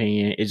 in my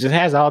opinion. It just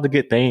has all the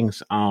good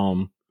things.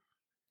 And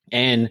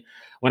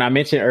when I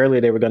mentioned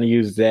earlier they were going to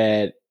use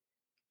that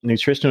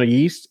nutritional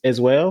yeast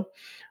as well,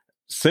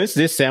 since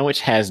this sandwich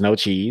has no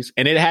cheese,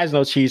 and it has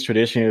no cheese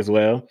tradition as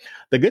well,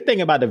 the good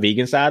thing about the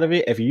vegan side of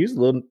it, if you use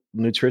a little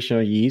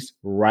nutritional yeast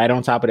right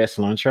on top of that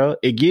cilantro,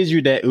 it gives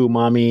you that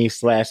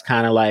umami /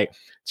 kind of like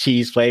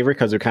cheese flavor,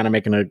 because they're kind of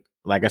making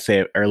like I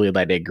said earlier,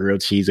 like that grilled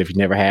cheese if you've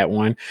never had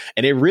one.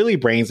 And it really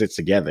brings it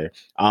together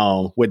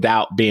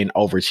without being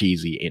over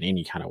cheesy in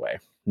any kind of way.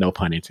 No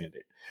pun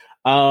intended.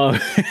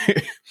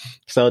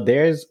 So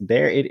there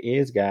it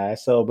is,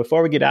 guys. So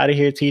before we get out of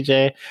here,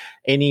 TJ,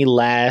 any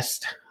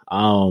last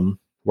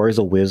words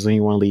of wisdom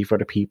you want to leave for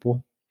the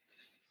people?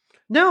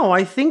 No,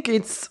 I think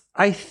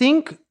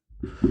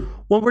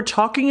when we're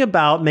talking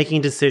about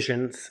making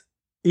decisions,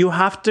 you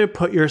have to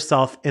put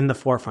yourself in the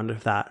forefront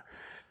of that,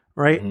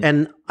 right?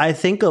 And I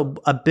think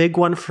a big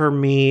one for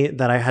me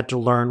that I had to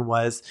learn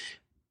was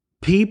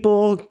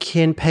people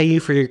can pay you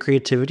for your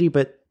creativity,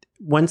 but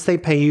once they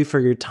pay you for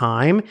your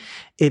time,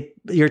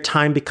 your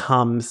time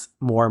becomes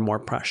more and more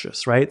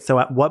precious, right? So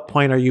at what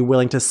point are you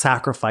willing to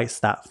sacrifice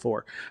that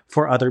for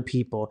other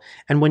people?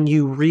 And when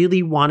you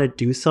really want to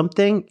do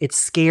something, it's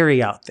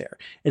scary out there.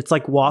 It's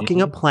like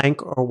walking a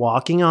plank or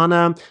walking on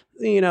a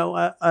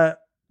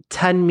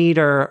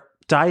 10-meter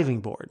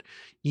diving board.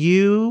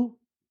 You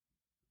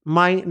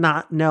might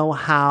not know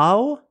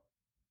how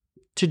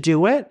to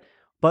do it,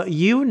 but and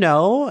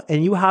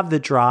you have the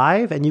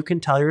drive and you can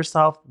tell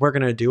yourself, we're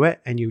going to do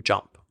it, and you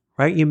jump,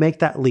 right? You make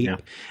that leap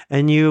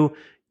and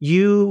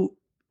you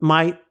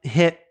might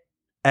hit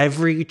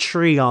every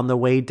tree on the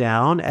way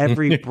down,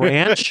 every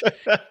branch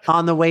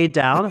on the way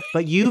down,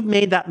 but you've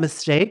made that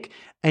mistake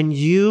and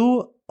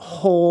you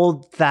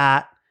hold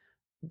that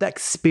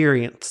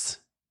experience.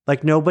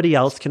 Like nobody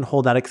else can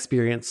hold that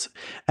experience.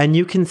 And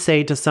you can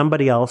say to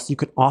somebody else, you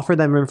can offer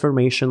them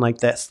information like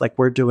this, like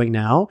we're doing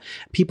now.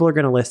 People are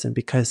going to listen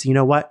because you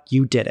know what?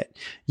 You did it.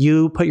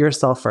 You put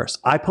yourself first.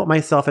 I put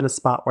myself in a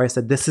spot where I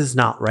said, this is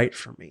not right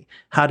for me.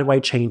 How do I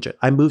change it?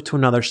 I moved to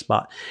another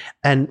spot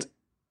and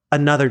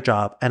another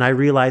job. And I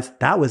realized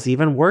that was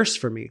even worse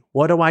for me.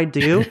 What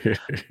do?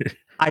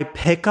 I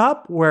pick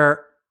up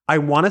where I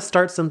want to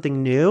start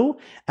something new.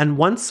 And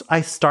once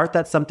I start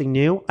that something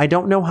new, I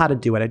don't know how to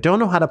do it. I don't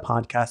know how to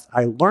podcast.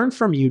 I learn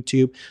from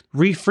YouTube,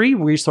 free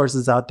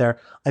resources out there.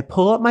 I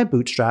pull up my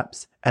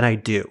bootstraps and I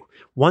do.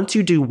 Once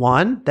you do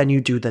one, then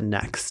you do the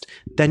next.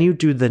 Then you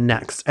do the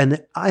next.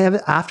 And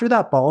after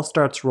that ball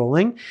starts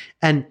rolling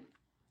and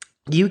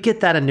you get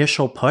that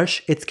initial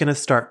push, it's going to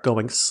start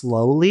going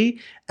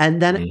slowly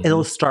and then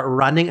it'll start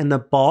running and the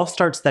ball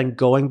starts then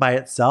going by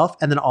itself.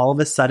 And then all of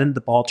a sudden the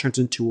ball turns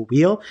into a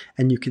wheel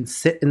and you can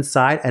sit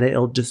inside and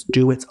it'll just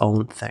do its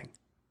own thing.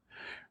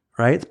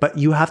 right? But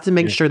you have to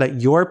make sure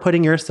that you're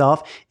putting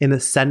yourself in the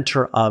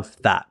center of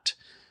that.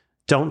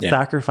 Don't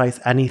sacrifice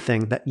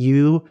anything that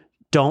you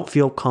don't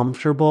feel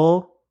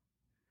comfortable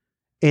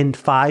in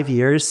 5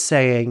 years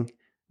saying,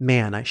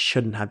 man, I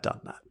shouldn't have done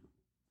that.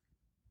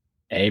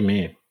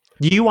 Amen.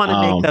 You want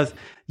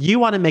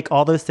to make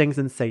all those things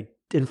and say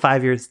in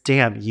 5 years,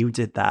 damn, you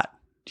did that.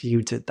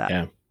 You did that.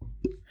 Yeah.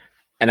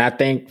 And I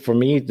think for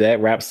me, that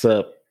wraps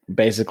up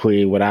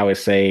basically what I would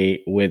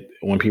say with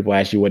when people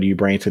ask you, what do you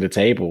bring to the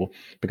table?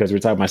 Because we're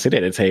talking about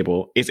sitting at the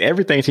table. It's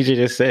everything TJ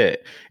just said.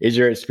 It's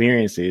your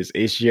experiences.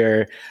 It's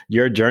your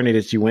journey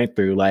that you went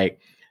through. Like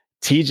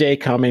TJ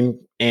coming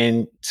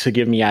in to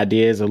give me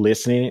ideas of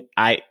listening.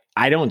 I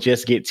don't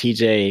just get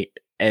TJ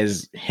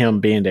as him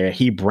being there.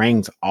 He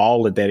brings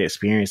all of that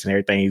experience and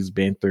everything he's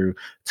been through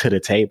to the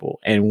table.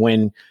 And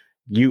when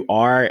you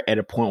are at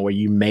a point where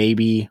you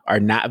maybe are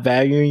not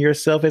valuing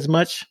yourself as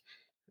much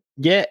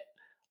yet,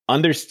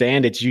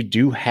 understand that you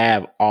do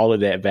have all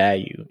of that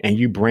value and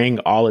you bring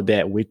all of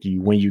that with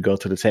you when you go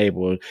to the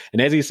table.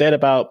 And as he said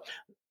about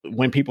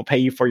when people pay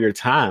you for your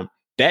time,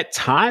 that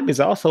time is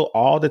also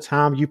all the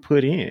time you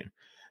put in.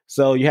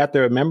 So you have to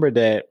remember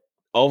that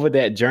over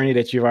that journey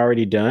that you've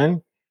already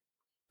done,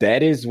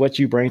 that is what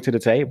you bring to the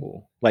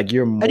table. Like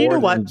you're more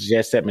than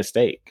just that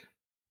mistake.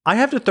 I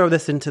have to throw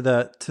this into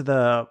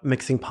the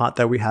mixing pot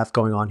that we have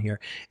going on here.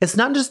 It's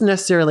not just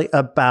necessarily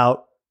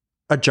about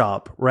a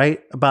job,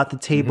 right? About the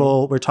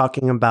table. We're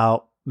talking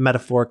about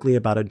metaphorically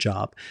about a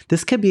job.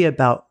 This could be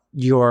about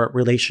your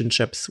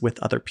relationships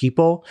with other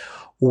people,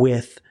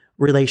 with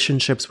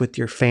relationships with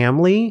your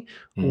family,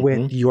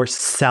 with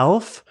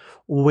yourself,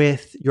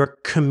 with your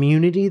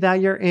community that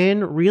you're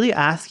in. Really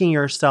asking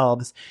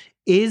yourselves,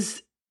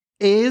 is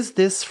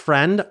this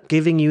friend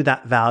giving you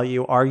that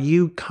value?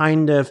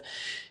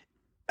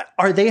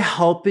 Are they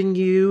helping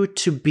you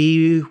to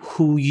be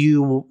who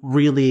you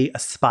really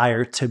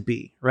aspire to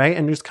be, right?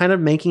 And just kind of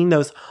making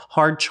those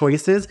hard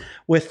choices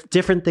with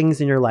different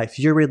things in your life.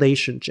 Your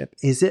relationship,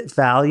 is it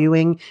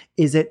valuing?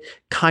 Is it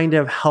kind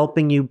of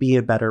helping you be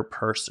a better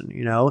person,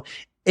 you know?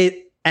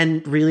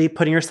 And really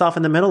putting yourself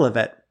in the middle of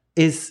it.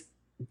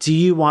 Do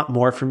you want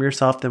more from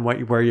yourself than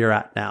where you're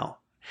at now?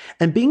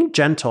 And being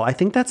gentle, I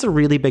think that's a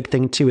really big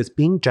thing too, is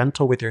being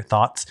gentle with your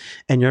thoughts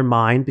and your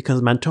mind,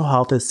 because mental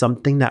health is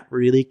something that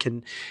really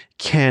can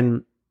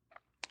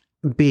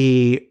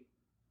be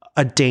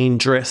a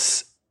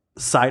dangerous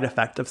side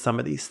effect of some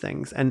of these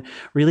things. And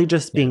really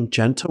just being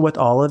gentle with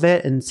all of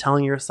it and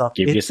telling yourself,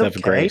 give yourself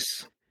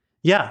grace.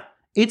 Yeah,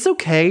 it's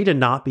okay to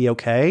not be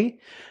okay,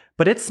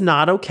 but it's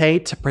not okay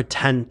to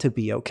pretend to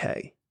be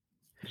okay.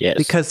 Yes.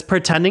 Because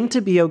pretending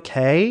to be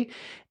okay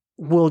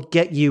will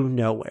get you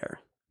nowhere.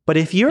 But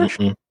if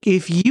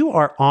you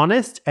are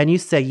honest and you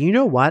say, you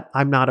know what,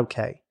 I'm not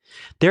okay.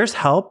 There's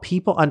help.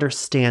 People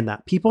understand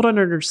that. People don't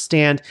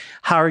understand,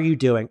 how are you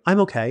doing?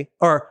 I'm okay.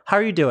 Or how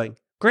are you doing?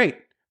 Great.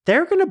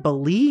 They're going to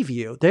believe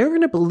you. They're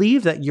going to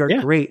believe that you're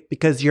great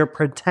because you're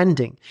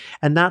pretending.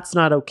 And that's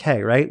not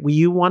okay, right?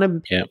 You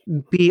want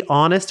to be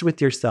honest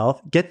with yourself.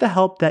 Get the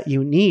help that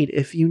you need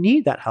if you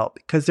need that help,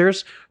 because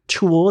there's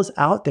tools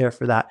out there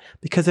for that.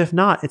 Because if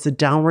not, it's a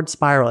downward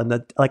spiral.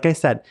 And like I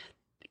said,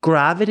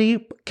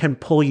 gravity can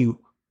pull you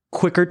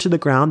quicker to the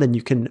ground than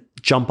you can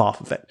jump off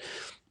of it.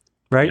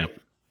 Right? Yep.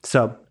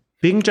 So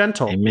being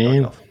gentle.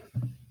 Amen.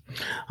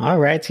 All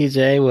right,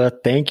 TJ. Well,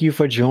 thank you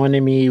for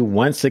joining me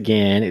once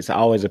again. It's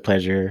always a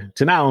pleasure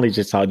to not only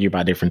just talk to you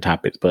about different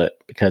topics, but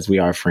because we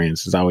are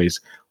friends, it's always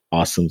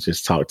awesome to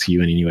just talk to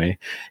you anyway.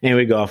 And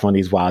we go off on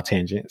these wild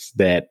tangents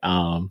that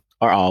are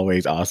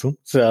always awesome.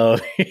 So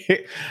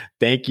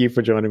thank you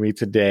for joining me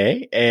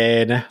today.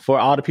 And for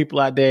all the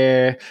people out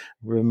there,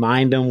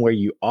 remind them where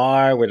you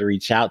are, where to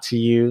reach out to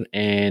you,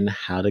 and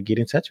how to get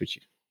in touch with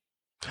you.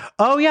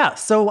 Oh yeah.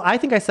 So I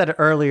think I said it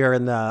earlier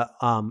in the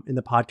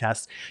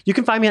podcast. You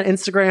can find me on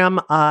Instagram,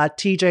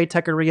 TJ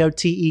Tecurio,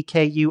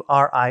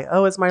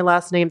 Tekurio is my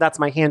last name. That's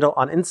my handle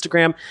on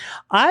Instagram.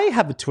 I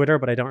have a Twitter,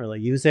 but I don't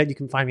really use it. You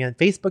can find me on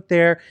Facebook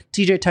there,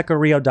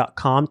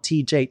 tjtecurio.com,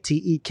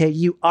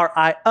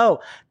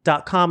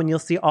 TJTEKURIO.com, and you'll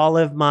see all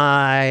of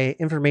my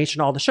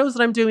information, all the shows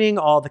that I'm doing,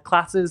 all the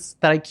classes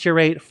that I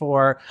curate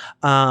for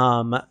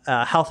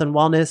health and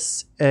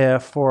wellness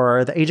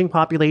for the aging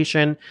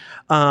population.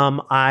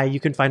 You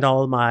can find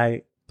all of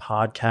my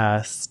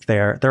podcasts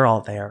there. They're all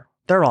there.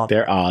 Both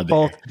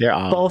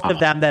of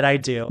them that I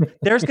do.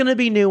 There's going to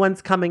be new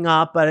ones coming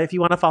up, but if you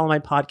want to follow my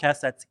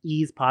podcast, that's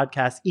Ease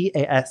Podcast,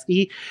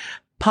 EASE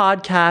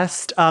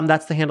Podcast.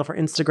 That's the handle for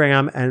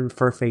Instagram and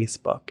for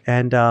Facebook.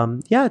 And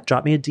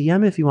drop me a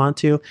DM if you want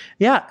to.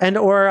 Yeah, and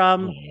or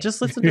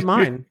just listen to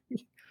mine.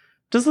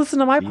 Just listen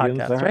to my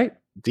podcast, right?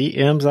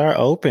 DMs are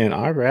open.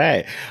 All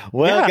right.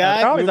 Well,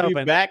 guys, we'll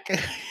be back.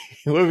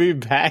 We'll be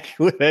back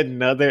with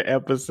another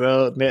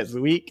episode next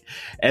week.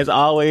 As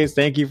always,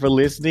 thank you for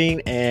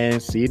listening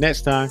and see you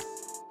next time.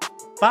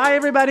 Bye,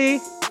 everybody.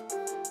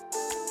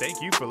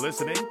 Thank you for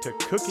listening to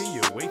Cooking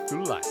Your Way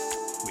Through Life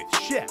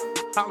with Chef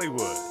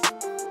Hollywood.